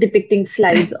depicting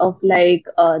slides of like,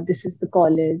 this is the I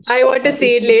college. want to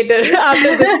see it It's later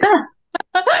after this.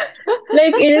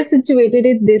 like it is situated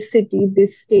in this city,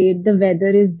 this state, the weather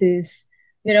is this,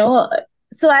 you know.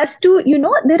 So as to,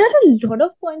 there are a lot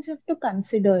of points you have to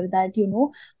consider, that,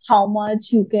 how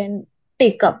much you can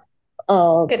take up,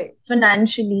 Correct.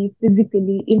 financially,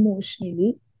 physically,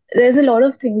 emotionally. There's a lot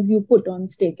of things you put on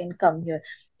stake and come here.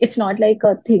 It's not like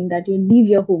a thing that you leave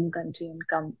your home country and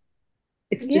come.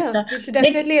 It's just Yeah, not it's like,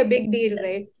 definitely a big deal,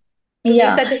 right? To make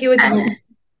yeah. such a huge move.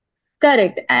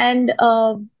 Correct. And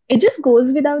it just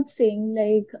goes without saying,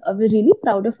 like, we're really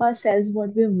proud of ourselves,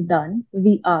 what we've done.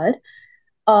 We are.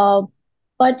 Uh,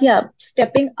 but yeah,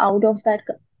 stepping out of that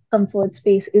comfort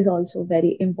space is also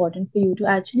very important for you to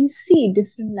actually see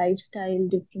different lifestyle,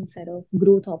 different set of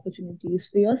growth opportunities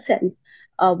for yourself,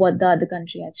 what the other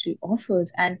country actually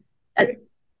offers. And uh, Correct.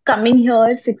 coming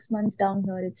here 6 months down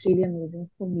here, it's really amazing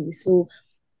for me. So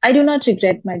I do not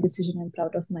regret my decision. I'm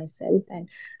proud of myself, and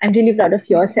I'm really proud of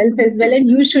yourself as well. And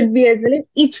you should be as well. And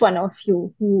each one of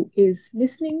you who is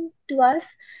listening to us,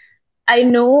 I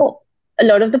know a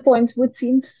lot of the points would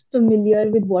seem familiar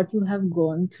with what you have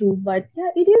gone through, but yeah,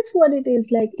 it is what it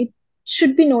is. Like, it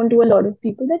should be known to a lot of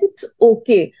people that it's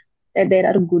okay that there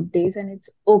are good days, and it's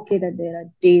okay that there are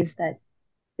days that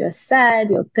you're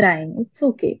sad, you're crying. It's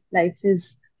okay. Life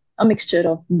is a mixture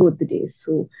of both the days.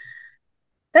 So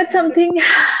that's something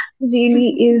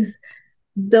really is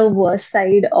the worst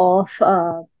side of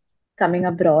coming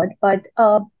abroad. But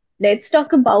let's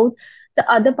talk about the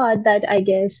other part that I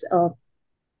guess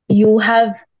you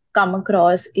have come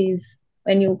across is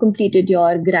when you completed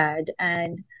your grad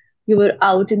and you were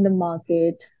out in the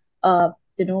market,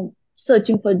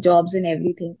 searching for jobs and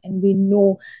everything. And we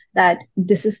know that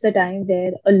this is the time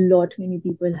where a lot many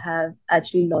people have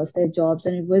actually lost their jobs,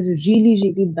 and it was really,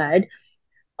 really bad.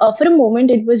 For a moment,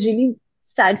 it was really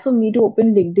sad for me to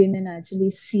open LinkedIn and actually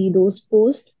see those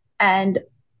posts and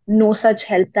no such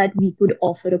help that we could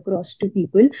offer across to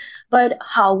people. But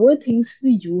how were things for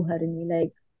you, Harini?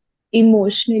 Like,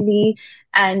 emotionally,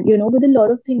 and with a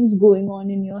lot of things going on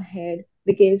in your head,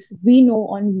 because we know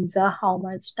on visa how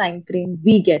much time frame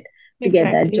we get to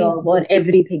get that Exactly. job or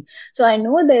everything. So I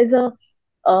know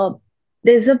uh,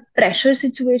 there's a pressure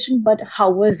situation, but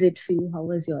how was it for you? How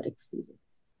was your experience?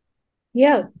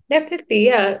 Yeah, definitely.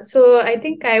 Yeah. So I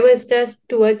think I was just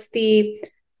towards the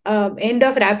end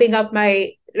of wrapping up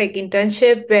my like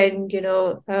internship when,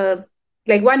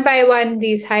 like one by one,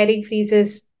 these hiring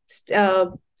freezes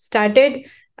started.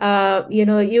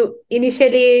 You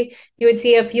initially you would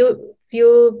see a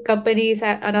few companies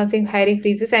announcing hiring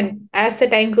freezes, and as the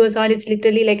time goes on, it's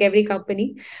literally like every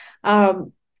company.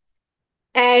 Um,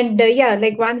 and yeah,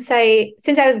 like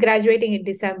since I was graduating in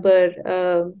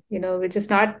December,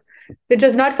 which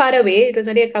was not far away. It was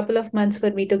only a couple of months for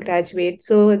me to graduate.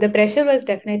 So the pressure was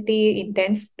definitely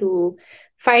intense to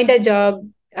find a job,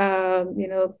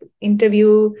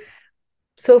 interview.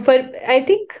 So for, I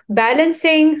think,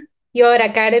 balancing your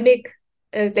academic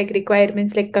like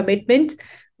requirements, like commitments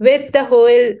with the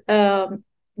whole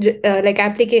like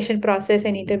application process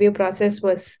and interview process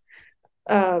was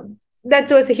uh,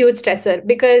 that was a huge stressor,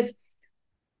 because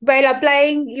while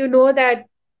applying, you know that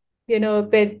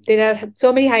but there are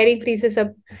so many hiring freezes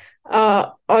up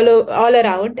all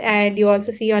around, and you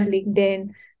also see on LinkedIn,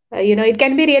 it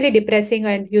can be really depressing,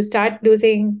 and you start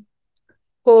losing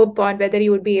hope on whether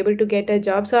you would be able to get a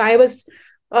job. So I was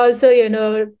also,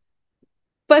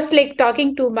 first, like,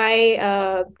 talking to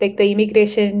my like the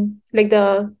immigration, like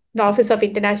the Office of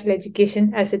International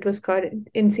Education, as it was called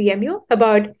in CMU,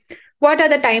 about what are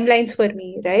the timelines for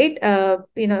me, right?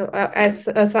 As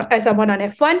someone on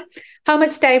F1, how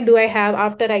much time do I have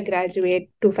after I graduate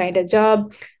to find a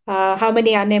job? How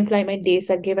many unemployment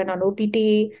days are given on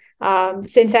OPT?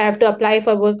 Since I have to apply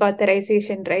for work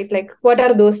authorization, right? Like, what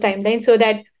are those timelines, so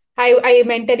that I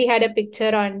mentally had a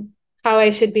picture on how I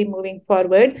should be moving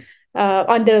forward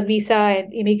on the visa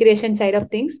and immigration side of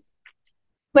things.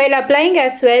 While applying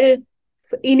as well,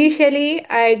 initially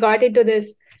I got into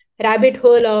this rabbit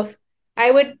hole of, I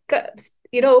would,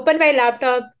 open my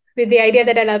laptop with the idea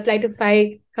that I'll apply to 5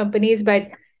 companies, but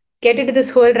get into this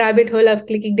whole rabbit hole of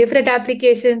clicking different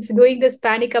applications, doing this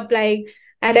panic applying,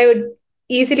 and I would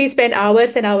easily spend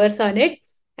hours and hours on it.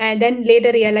 And then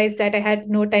later realize that I had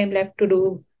no time left to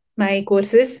do my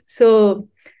courses. So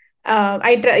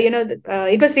I try,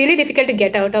 it was really difficult to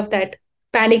get out of that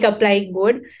panic applying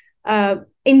mode.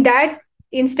 In that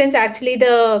instance, actually,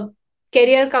 the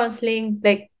career counseling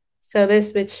like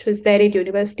service, which was there at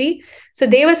university, so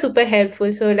they were super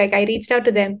helpful. So like I reached out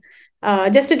to them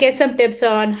just to get some tips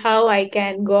on how I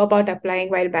can go about applying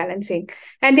while balancing,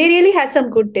 and they really had some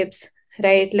good tips,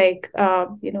 right? Like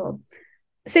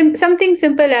something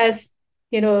simple as,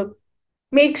 you know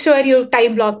make sure you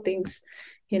time block things.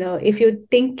 If you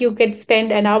think you can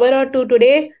spend an hour or two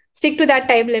today, stick to that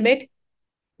time limit.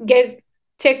 Get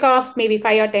Check off maybe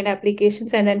 5 or 10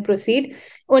 applications and then proceed.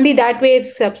 Only that way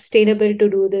it's sustainable to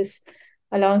do this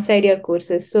alongside your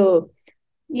courses. So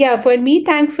yeah, for me,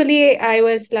 thankfully, I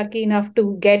was lucky enough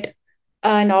to get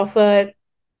an offer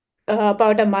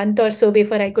about a month or so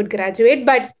before I could graduate.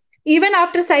 But even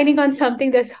after signing on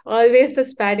something, there's always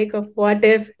this panic of what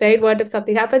if, right? What if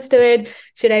something happens to it?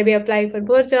 Should I be applying for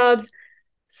more jobs?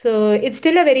 So it's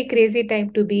still a very crazy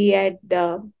time to be at.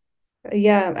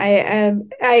 Yeah,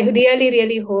 I really,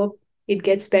 really hope it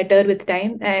gets better with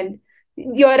time. And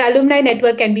your alumni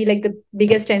network can be like the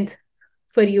biggest strength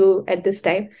for you at this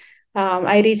time.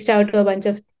 I reached out to a bunch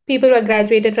of people who are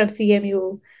graduated from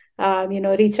CMU,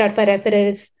 reached out for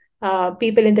referrals,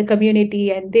 people in the community,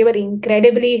 and they were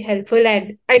incredibly helpful.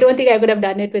 And I don't think I could have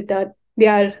done it without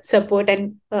their support.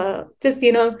 And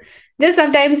just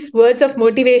sometimes words of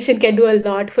motivation can do a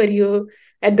lot for you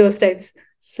at those times.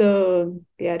 So,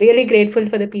 yeah, really grateful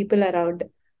for the people around,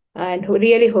 and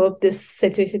really hope this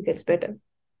situation gets better.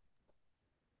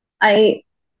 I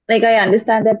I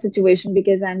understand that situation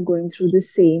because I'm going through the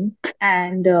same,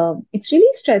 and it's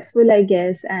really stressful, I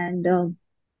guess. And uh,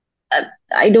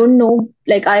 I don't know,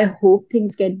 like, I hope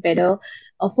things get better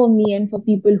for me and for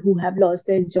people who have lost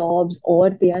their jobs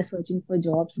or they are searching for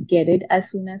jobs, get it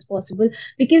as soon as possible,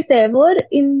 because there were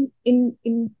in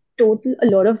total a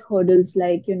lot of hurdles,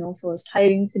 like, first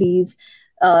hiring freeze,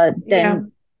 Yeah,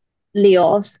 then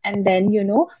layoffs, and then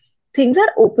things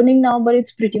are opening now, but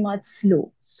it's pretty much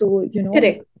slow. So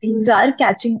correct. things are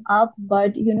catching up,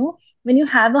 but when you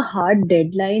have a hard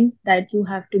deadline that you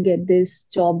have to get this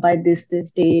job by this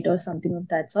date or something of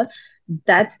that sort,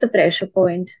 that's the pressure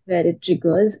point where it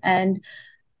triggers. And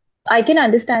I can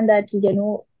understand that,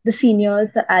 the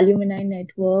seniors, the alumni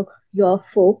network, your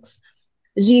folks,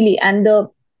 really, and the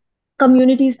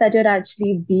communities that you're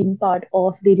actually being part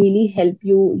of, they really help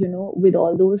you, with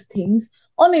all those things.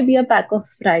 Or maybe a pack of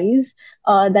fries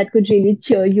that could really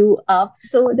cheer you up.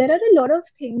 So there are a lot of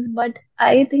things, but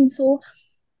I think so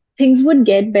things would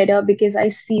get better because I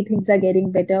see things are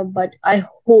getting better, but I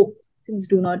hope things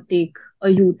do not take a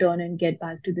U-turn and get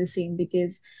back to the same,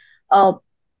 because uh,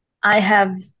 I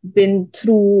have been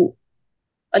through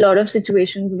a lot of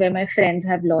situations where my friends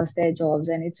have lost their jobs,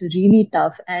 and it's really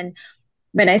tough. And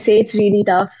when I say it's really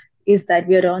tough, is that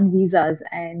we're on visas,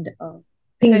 and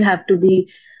things Right. have to be,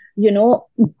 You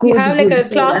have like good a for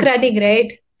clock us. running,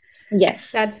 right?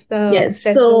 Yes, That's the yes. So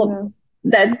stressful.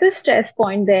 that's the stress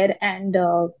point there, and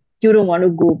you don't want to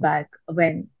go back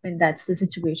when that's the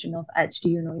situation of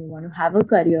actually, you want to have a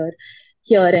career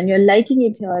here and you're liking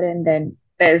it here, and then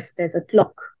there's a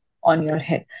clock on your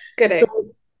head. So Correct.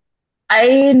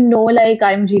 I know, like,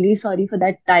 I'm really sorry for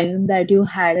that time that you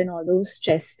had and all those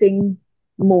stressing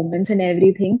moments and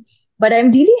everything. But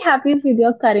I'm really happy with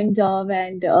your current job,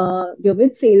 and you're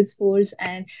with Salesforce,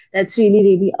 and that's really,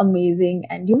 really amazing.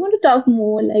 And you want to talk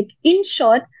more, like in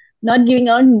short, not giving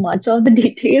out much of the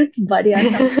details, but yeah,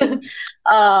 something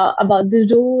about the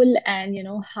role and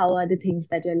how are the things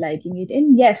that you're liking it.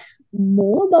 And yes,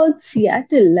 more about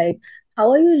Seattle. Like, how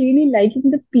are you really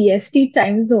liking the PST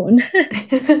time zone?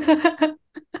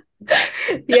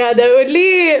 Yeah, the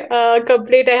only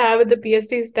complaint I have with the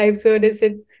PST's time zone is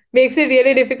it makes it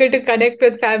really difficult to connect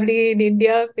with family in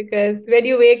India, because when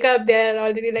you wake up, they're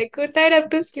already like, good night, I'm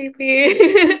too sleepy.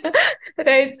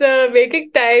 Right? So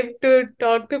making time to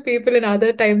talk to people in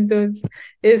other time zones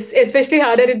is especially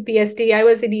harder in PST. I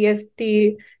was in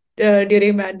EST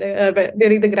during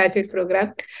the graduate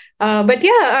program. But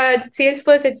yeah,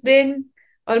 Salesforce, it's been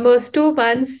almost 2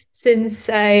 months since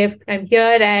I'm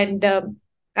here, and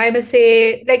I must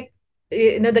say, like,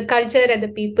 the culture and the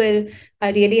people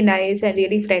are really nice and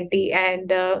really friendly. And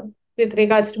with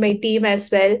regards to my team as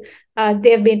well,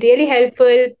 they've been really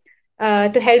helpful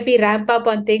to help me ramp up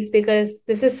on things, because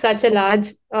this is such a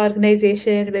large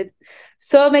organization with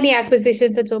so many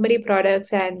acquisitions and so many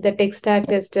products, and the tech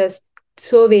stack is just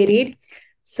so varied.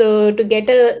 So to get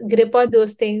a grip on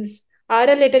those things are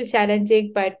a little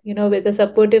challenging, but with a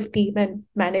supportive team and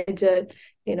manager,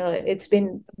 it's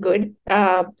been good.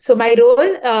 So my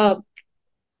role,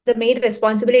 the main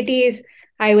responsibilities,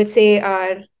 I would say,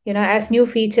 are, as new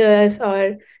features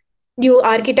or new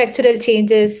architectural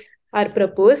changes are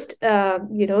proposed, I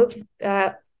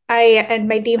and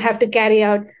my team have to carry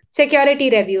out security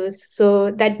reviews.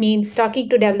 So that means talking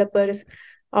to developers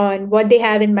on what they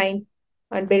have in mind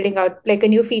on building out like a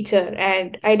new feature,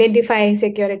 and identifying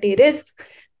security risks,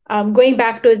 going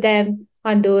back to them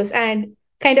on those, and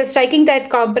kind of striking that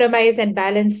compromise and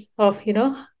balance of,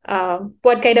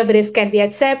 what kind of risk can we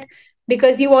accept,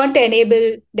 because you want to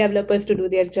enable developers to do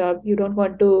their job. You don't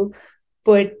want to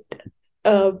put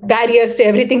barriers to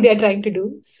everything they're trying to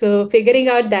do. So figuring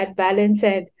out that balance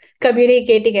and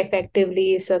communicating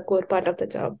effectively is a core part of the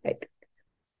job, I think.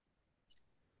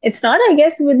 It's not, I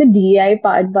guess, with the DEI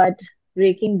part, but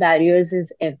breaking barriers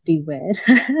is everywhere.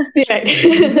 With Right.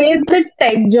 the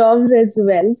tech jobs as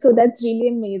well. So that's really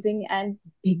amazing, and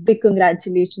big, big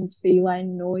congratulations for you. I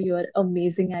know you're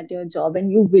amazing at your job,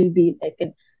 and you will be like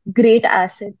a great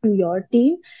asset to your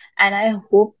team. And I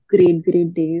hope great,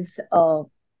 great days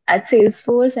at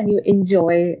Salesforce, and you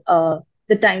enjoy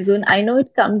the time zone. I know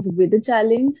it comes with a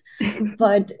challenge,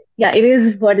 but yeah, it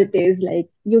is what it is. Like,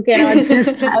 you cannot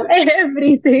just have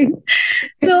everything.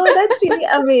 So that's really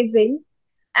amazing.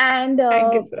 And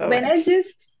Thank you so when I much.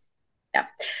 just yeah.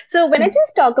 So when I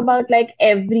just talk about like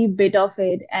every bit of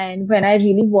it, and when I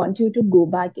really want you to go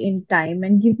back in time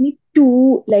and give me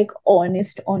two like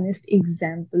honest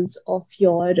examples of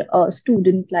your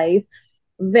student life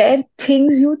where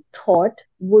things you thought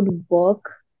would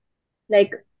work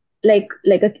like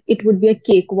it would be a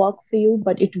cakewalk for you,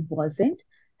 but it wasn't.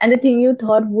 And the thing you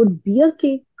thought would be a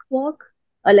cakewalk,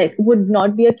 or like would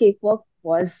not be a cakewalk,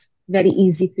 was very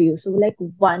easy for you. So like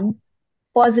one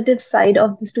positive side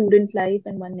of the student life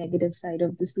and one negative side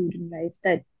of the student life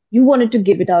that you wanted to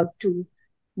give it out to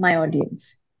my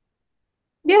audience.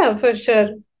 Yeah, for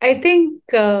sure. I think,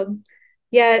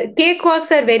 yeah,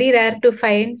 cakewalks are very rare to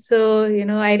find. So,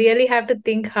 I really have to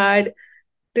think hard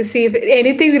to see if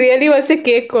anything really was a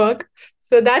cakewalk.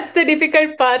 So that's the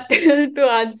difficult part to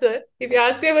answer. If you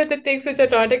ask me about the things which are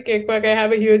not a cakewalk, I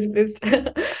have a huge list.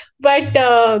 But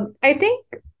I think,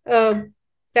 uh,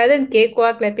 rather than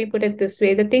cakewalk, let me put it this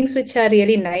way: the things which are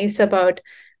really nice about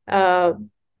uh,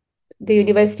 the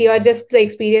university, or just the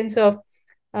experience of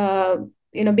uh,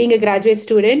 being a graduate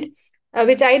student,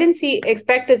 which I didn't see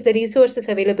expect as the resources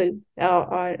available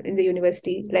in the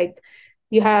university. Like,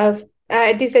 you have,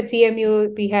 at least at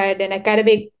CMU, we had an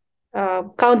academic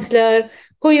counselor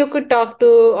who you could talk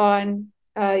to on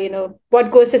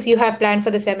what courses you have planned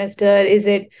for the semester. Is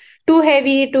it too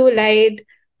heavy, too light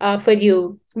for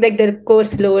you? Like the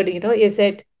course load, is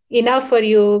it enough for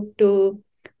you to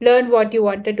learn what you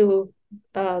wanted to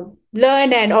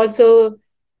learn? And also,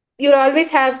 you'll always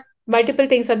have multiple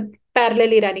things on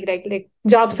parallelly running, right? Like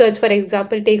job search, for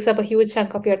example, takes up a huge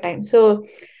chunk of your time. So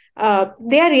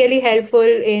they are really helpful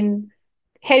in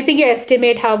helping you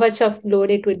estimate how much of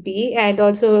load it would be. And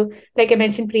also, like I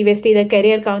mentioned previously, the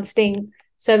career counseling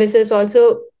services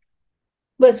also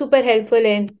were super helpful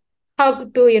in how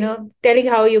to, telling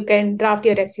how you can draft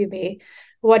your resume,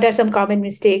 what are some common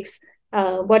mistakes,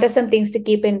 what are some things to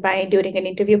keep in mind during an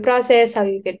interview process, how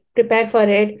you can prepare for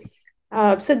it.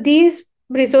 So these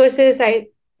resources, I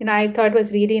thought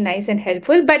was really nice and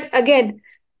helpful. But again,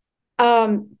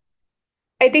 um,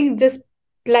 I think just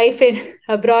life in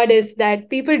abroad is that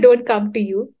people don't come to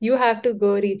you. You have to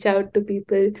go reach out to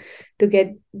people to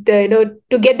get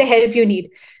to get the help you need.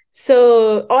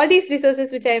 So all these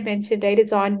resources which I mentioned, right,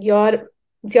 it's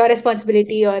your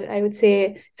responsibility, or I would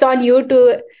say it's on you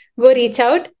to go reach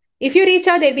out. If you reach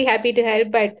out, they'll be happy to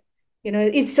help, but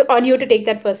it's on you to take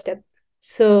that first step.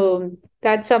 So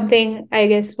that's something I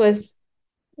guess was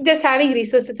just having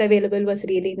resources available was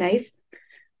really nice.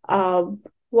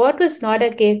 What was not a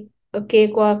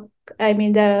cakewalk? I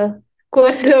mean, the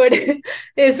course load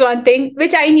is one thing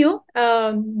which I knew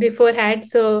beforehand.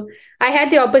 So I had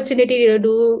the opportunity to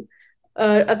do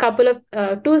a couple of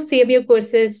two CMU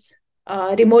courses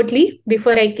remotely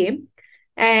before I came,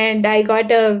 and I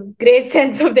got a great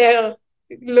sense of the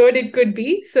load it could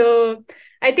be. So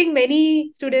I think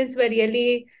many students were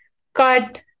really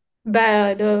caught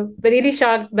by were really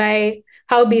shocked by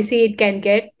how busy it can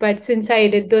get. But since I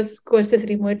did those courses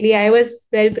remotely, I was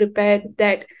well prepared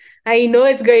that I know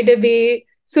it's going to be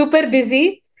super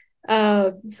busy.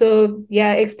 So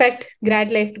yeah, expect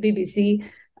grad life to be busy.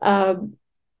 Um,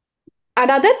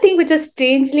 Another thing which was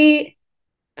strangely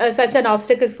such an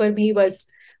obstacle for me was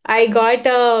I got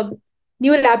a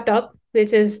new laptop,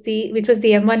 which was the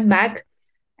M1 Mac,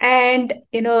 and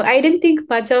I didn't think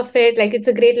much of it. Like, it's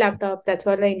a great laptop, that's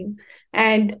all I knew.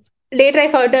 And later I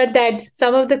found out that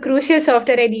some of the crucial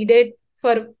software I needed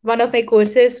for one of my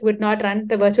courses would not run,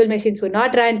 the virtual machines would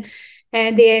not run,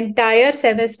 and the entire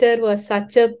semester was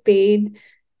such a pain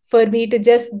for me to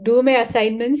just do my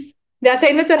assignments. The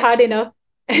assignments were hard enough,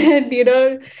 and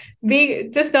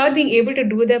being just not being able to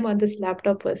do them on this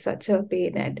laptop was such a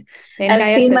pain, and the I've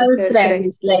entire seen my semester was crying.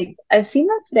 friends, like, I've seen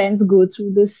my friends go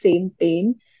through the same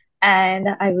pain, and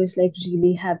I was like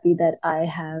really happy that I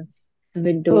have the Oh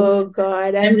Windows.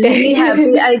 God, I'm I'm really telling happy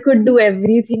you. I could do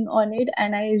everything on it,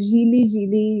 and I really,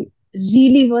 really,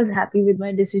 really was happy with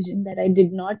my decision that I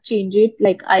did not change it.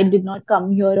 Like, I did not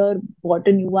come here or bought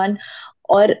a new one,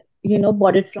 or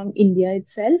bought it from India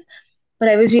itself. But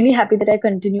I was really happy that I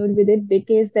continued with it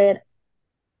because there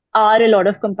are a lot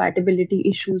of compatibility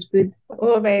issues with,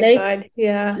 Oh my like, God,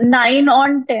 yeah. 9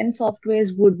 on 10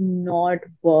 softwares would not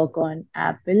work on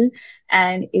Apple,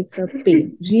 and it's a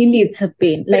pain. Really, it's a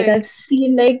pain. Like, I've Correct.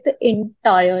 seen like the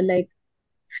entire, like,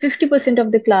 50%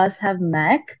 of the class have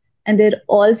Mac, and they're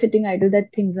all sitting idle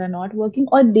that things are not working,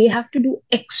 or they have to do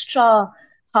extra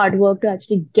hard work to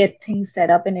actually get things set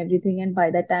up and everything, and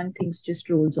by that time things just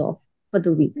rolls off for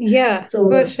the week. Yeah, for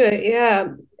So sure.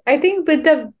 Yeah. I think with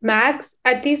the Macs,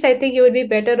 at least I think you would be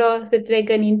better off with like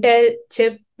an Intel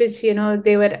chip, which,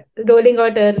 they were rolling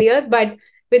out earlier. But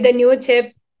with the new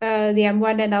chip, the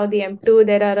M1 and now the M2,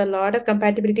 there are a lot of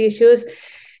compatibility issues.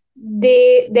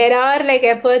 There are like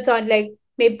efforts on like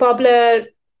maybe popular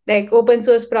like open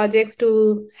source projects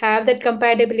to have that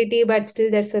compatibility, but still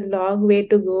there's a long way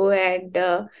to go. And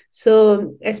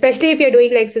so, especially if you're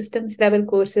doing like systems level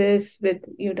courses with,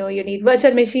 you need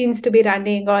virtual machines to be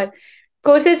running, or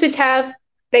courses which have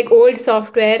like old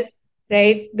software,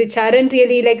 right, which aren't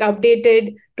really like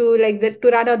updated to like the to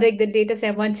run on like the latest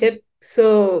M1 chip.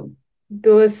 So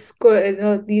these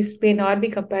may not be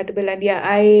compatible. And yeah,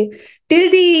 I till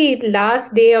the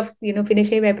last day of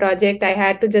finishing my project, I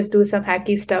had to just do some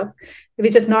hacky stuff,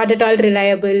 which is not at all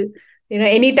reliable.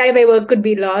 Anytime my work could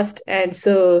be lost, and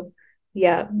so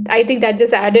yeah, I think that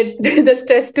just added the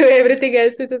stress to everything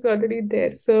else which is already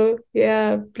there. So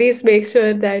yeah, please make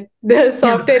sure that the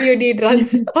software you need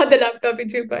runs on the laptop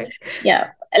which you buy.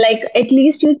 yeah, like, at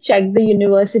least you check the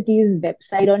university's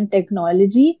website on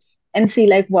technology and see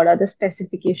like what are the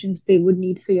specifications they would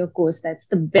need for your course. That's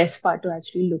the best part to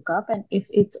actually look up. And if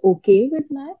it's okay with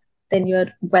Mac, then you're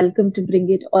welcome to bring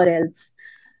it, or else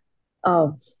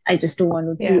I just don't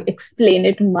want to Yeah. explain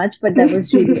it much, but that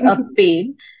was really a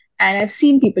pain. And I've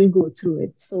seen people go through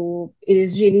it. So it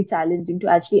is really challenging to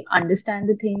actually understand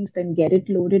the things, then get it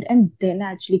loaded, and then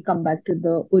actually come back to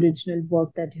the original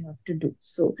work that you have to do.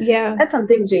 So Yeah. that's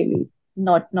something really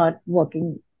not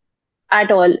working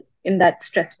at all in that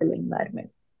stressful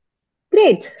environment.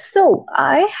 Great. So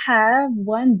I have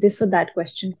one this or that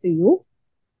question for you.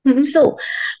 Mhm. So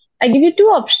I give you two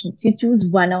options. You choose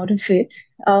one out of it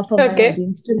for my Okay.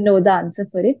 audience to know the answer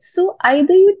for it. So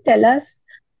either you tell us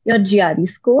your GRE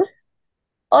score,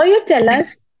 or you tell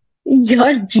us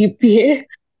your GPA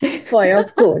for your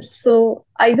course. So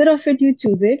either of it, you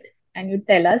choose it and you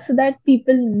tell us so that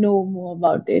people know more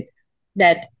about it.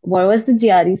 That what was the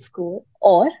GRE score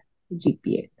or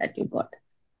GPA that you got?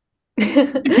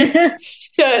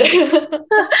 Sure.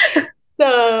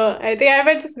 So I think I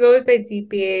might just go with my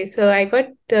GPA. So I got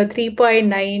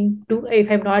 3.92,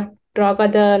 if I'm not wrong on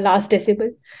the last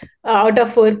decimal, out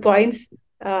of 4 points.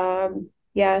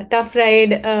 yeah, tough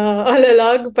ride all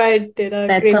along, but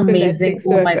That's grateful that amazing. things Oh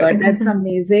work my God, that's out.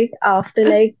 amazing. After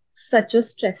like such a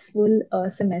stressful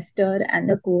semester, and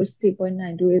the course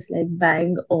 3.92 is like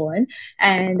bang on.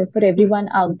 And for everyone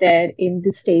out there in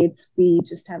the States, we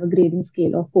just have a grading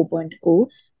scale of 4.0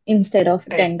 instead of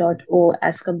Right. 10.0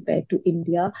 as compared to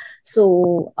India.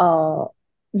 So,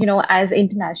 as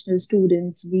international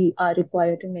students, we are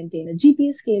required to maintain a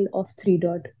GPA scale of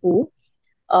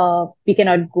 3.0. We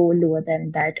cannot go lower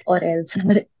than that, or else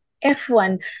our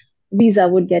F1 visa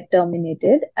would get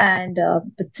terminated. And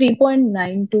the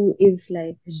 3.92 is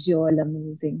like real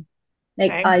amazing.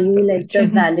 Like, are Thank you you so like much. the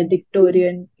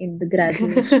valedictorian in the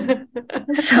graduation?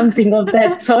 Something of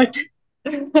that sort.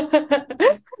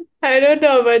 I don't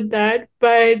know about that,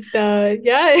 but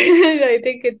yeah, I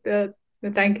think it.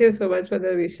 Thank you so much for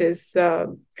the wishes.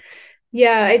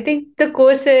 Yeah, I think the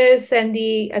courses and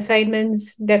the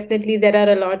assignments, definitely there are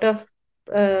a lot of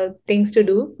things to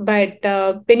do. But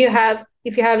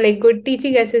if you have like good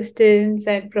teaching assistants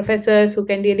and professors who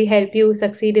can really help you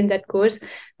succeed in that course,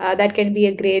 that can be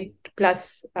a great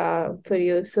plus for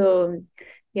you. So,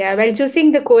 yeah, while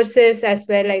choosing the courses as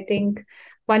well, I think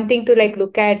one thing to like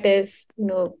look at is,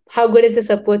 how good is the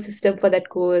support system for that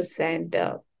course, and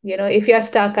if you're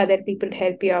stuck, other people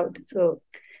help you out. So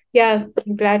yeah,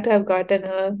 I'm glad to have gotten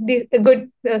a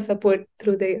good support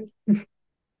through the year.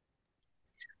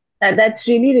 That's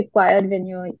really required when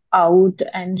you're out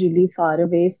and really far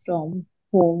away from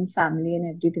home, family,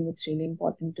 and everything. It's really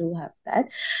important to have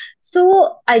that.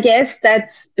 So I guess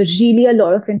that's really a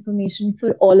lot of information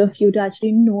for all of you to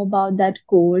actually know about that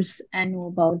course and know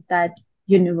about that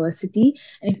university.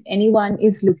 And if anyone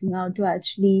is looking out to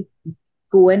actually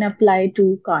go and apply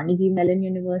to Carnegie Mellon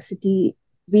University,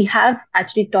 we have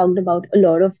actually talked about a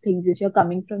lot of things. If you're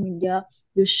coming from India,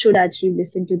 you should actually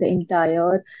listen to the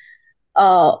entire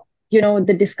uh,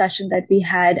 the discussion that we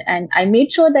had, and I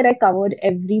made sure that I covered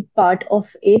every part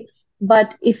of it.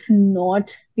 But if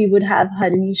not, we would have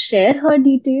Harini share her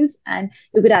details, and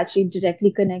you could actually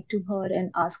directly connect to her and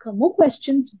ask her more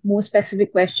questions, more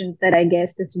specific questions that I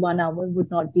guess this 1 hour would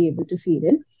not be able to feed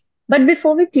in. But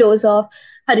before we close off,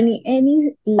 Harini,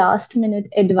 any last minute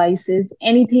advices,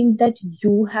 anything that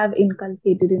you have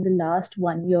inculcated in the last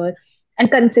 1 year, and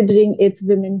considering it's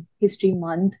Women History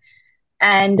Month,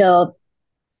 and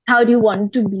how do you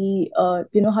want to be how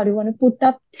do you want to put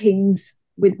up things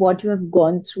with what you have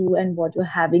gone through and what you're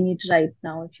having it right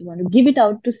now, if you want to give it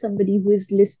out to somebody who is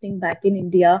listening back in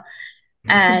India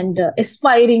and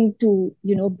aspiring to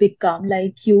become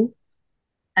like you,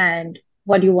 and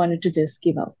what you wanted to just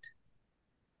give out.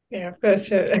 Yeah, for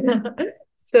sure.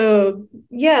 So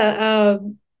yeah,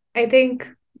 I think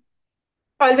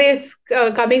always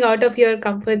coming out of your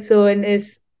comfort zone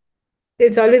is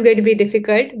it's always going to be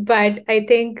difficult, but I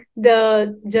think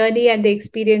the journey and the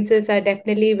experiences are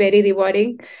definitely very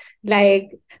rewarding.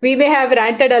 Like, we may have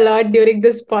ranted a lot during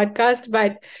this podcast,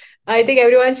 but I think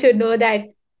everyone should know that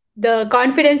the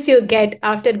confidence you get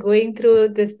after going through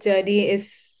this journey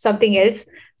is something else.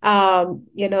 And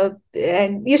you'll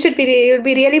be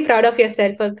really proud of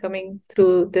yourself for coming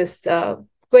through this,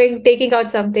 taking out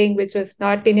something which was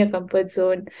not in your comfort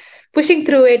zone, pushing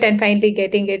through it and finally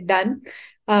getting it done.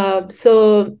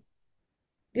 So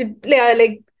yeah,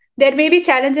 like, there may be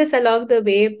challenges along the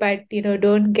way, but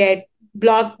don't get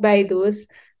blocked by those.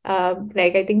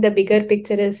 Like, I think the bigger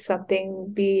picture is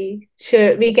something we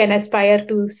can aspire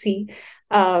to see.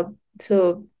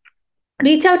 So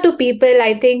reach out to people.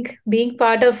 I think being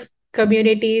part of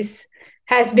communities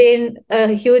has been a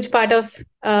huge part of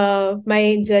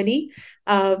my journey.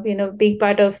 Being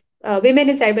part of Women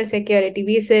in Cybersecurity,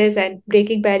 VSIS, and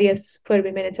Breaking Barriers for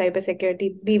Women in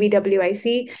Cybersecurity,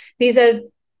 BBWIC. These are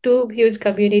two huge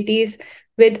communities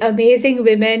with amazing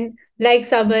women like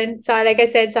Saman. So, like I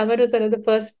said, Saman was one of the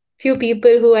first few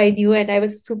people who I knew, and I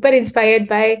was super inspired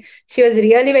by. She was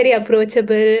really very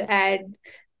approachable, and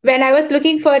when I was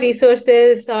looking for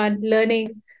resources on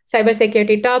learning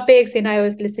cybersecurity topics, I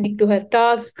was listening to her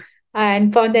talks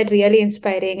and found that really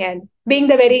inspiring. And being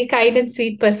the very kind and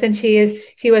sweet person she is,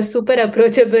 she was super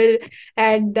approachable.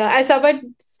 And as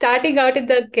someone starting out in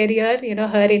the career,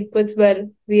 her inputs were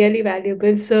really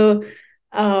valuable. So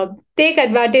take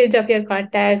advantage of your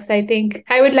contacts. I think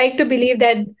I would like to believe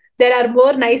that there are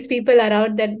more nice people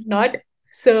around than not.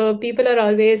 So people are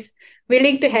always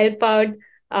willing to help out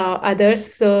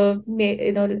others. So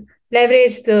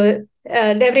leverage your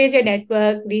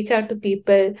network, reach out to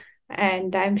people,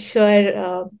 and I'm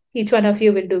sure each one of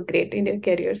you will do great in your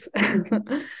careers.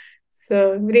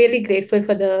 So really grateful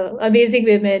for the amazing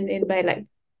women in my life.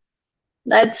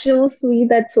 That's so sweet.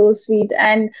 That's so sweet.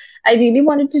 And I really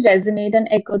wanted to resonate and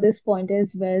echo this point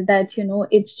as well that,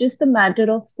 it's just a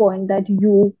matter of point that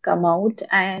you come out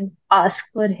and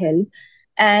ask for help.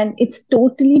 And it's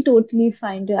totally, totally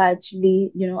fine to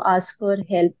actually, ask for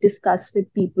help, discuss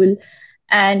with people.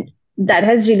 And that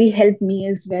has really helped me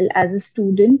as well as a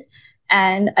student.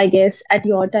 And I guess at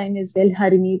your time as well,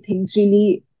 Harini, things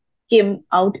really came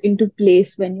out into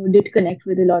place when you did connect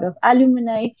with a lot of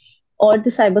alumni or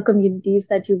the cyber communities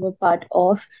that you were part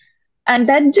of. And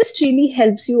that just really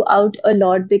helps you out a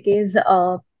lot because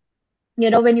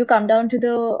when you come down to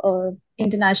the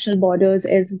international borders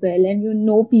as well,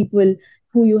 and people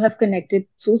who you have connected,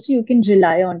 so you can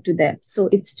rely on to them. So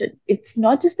it's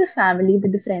not just the family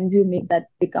but the friends you make that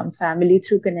become family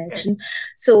through connection.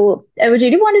 So I would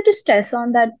really wanted to stress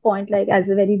on that point, like as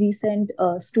a very recent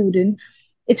student,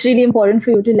 it's really important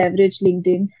for you to leverage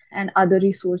LinkedIn and other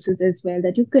resources as well,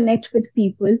 that you connect with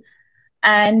people.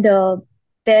 And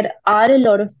there are a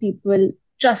lot of people,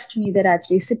 trust me, they're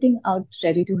actually sitting out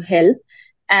ready to help.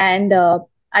 And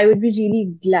I would be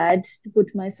really glad to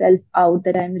put myself out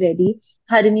that I'm ready.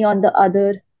 Harini, on the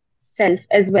other self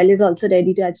as well, is also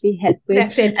ready to actually help with. And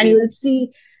Definitely.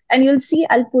 you'll see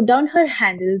I'll put down her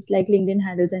handles, like LinkedIn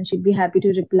handles, and she'd be happy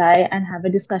to reply and have a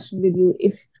discussion with you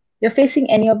if you're facing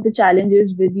any of the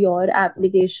challenges with your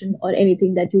application or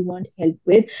anything that you want help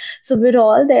with. So we're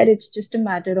all there. It's just a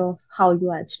matter of how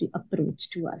you actually approach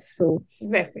to us. So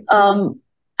Definitely. um,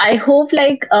 I hope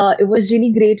like it was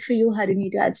really great for you,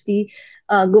 Harini, to actually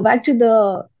go back to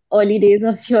the early days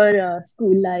of your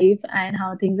school life and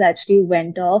how things actually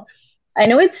went off. I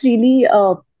know it's really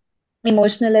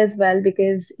emotional as well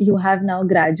because you have now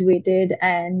graduated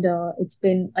and it's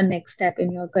been a next step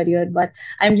in your career. But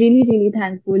I'm really, really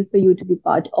thankful for you to be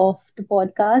part of the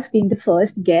podcast, being the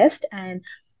first guest. And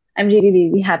I'm really,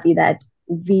 really happy that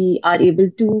we are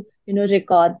able to,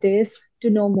 record this to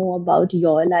know more about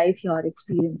your life, your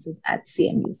experiences at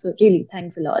CMU. So really,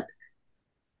 thanks a lot.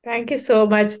 Thank you so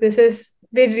much. This has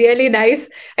been really nice.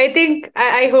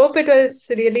 I hope it was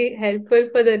really helpful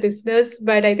for the listeners,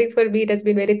 but I think for me, it has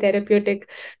been very therapeutic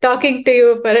talking to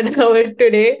you for an hour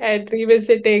today and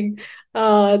revisiting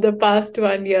the past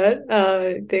 1 year.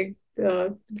 I think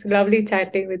it's lovely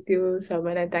chatting with you,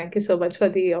 Saman, and thank you so much for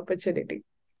the opportunity.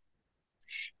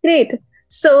 Great.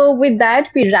 So, with that,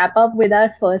 we wrap up with our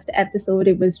first episode.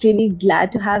 It was really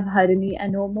glad to have Harini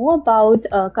and know more about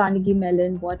Carnegie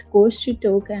Mellon, what course she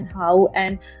took, and how,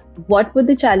 and what were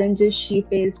the challenges she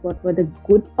faced, what were the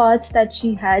good parts that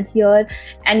she had here,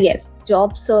 and yes,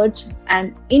 job search,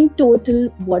 and in total,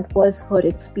 what was her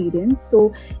experience.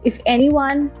 So, if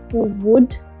anyone who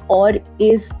would or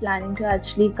is planning to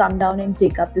actually come down and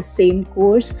take up the same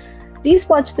course, please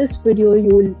watch this video.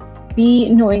 You'll be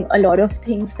knowing a lot of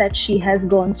things that she has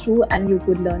gone through and you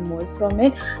could learn more from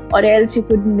it, or else you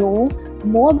could know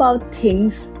more about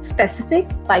things specific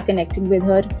by connecting with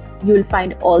her. You'll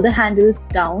find all the handles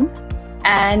down.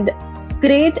 And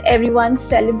great, everyone,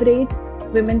 celebrate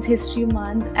Women's History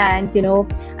Month. And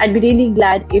I'd be really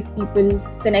glad if people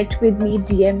connect with me,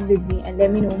 DM with me, and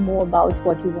let me know more about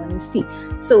what you want to see.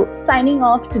 So signing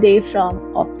off today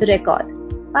from Off the Record.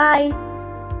 Bye.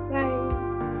 Bye.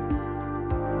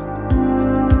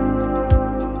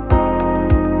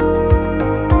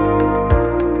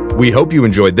 We hope you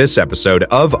enjoyed this episode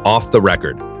of Off the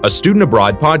Record, a student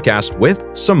abroad podcast with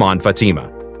Saman Fatima,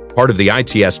 part of the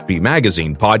ITSP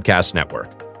Magazine podcast network.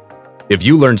 If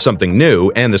you learned something new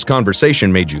and this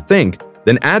conversation made you think,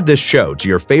 then add this show to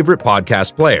your favorite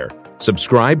podcast player,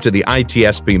 subscribe to the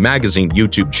ITSP Magazine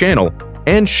YouTube channel,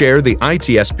 and share the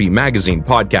ITSP Magazine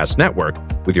podcast network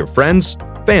with your friends,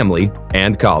 family,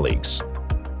 and colleagues.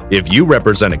 If you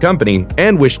represent a company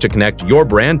and wish to connect your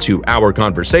brand to our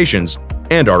conversations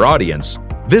and our audience,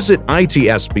 visit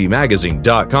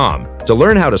itspmagazine.com to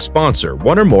learn how to sponsor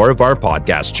one or more of our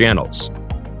podcast channels.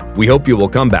 We hope you will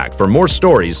come back for more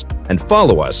stories and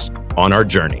follow us on our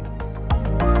journey.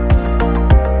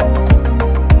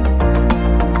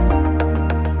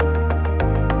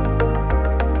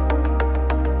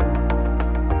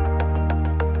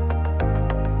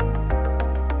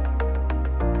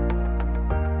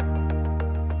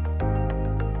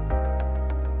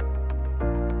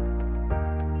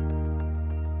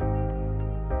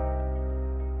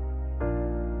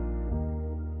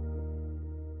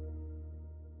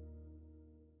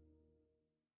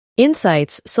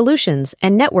 Insights, solutions,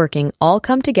 and networking all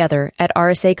come together at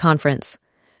RSA Conference.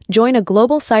 Join a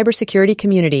global cybersecurity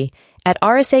community at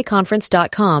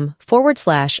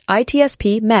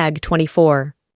rsaconference.com/ITSP Mag 24.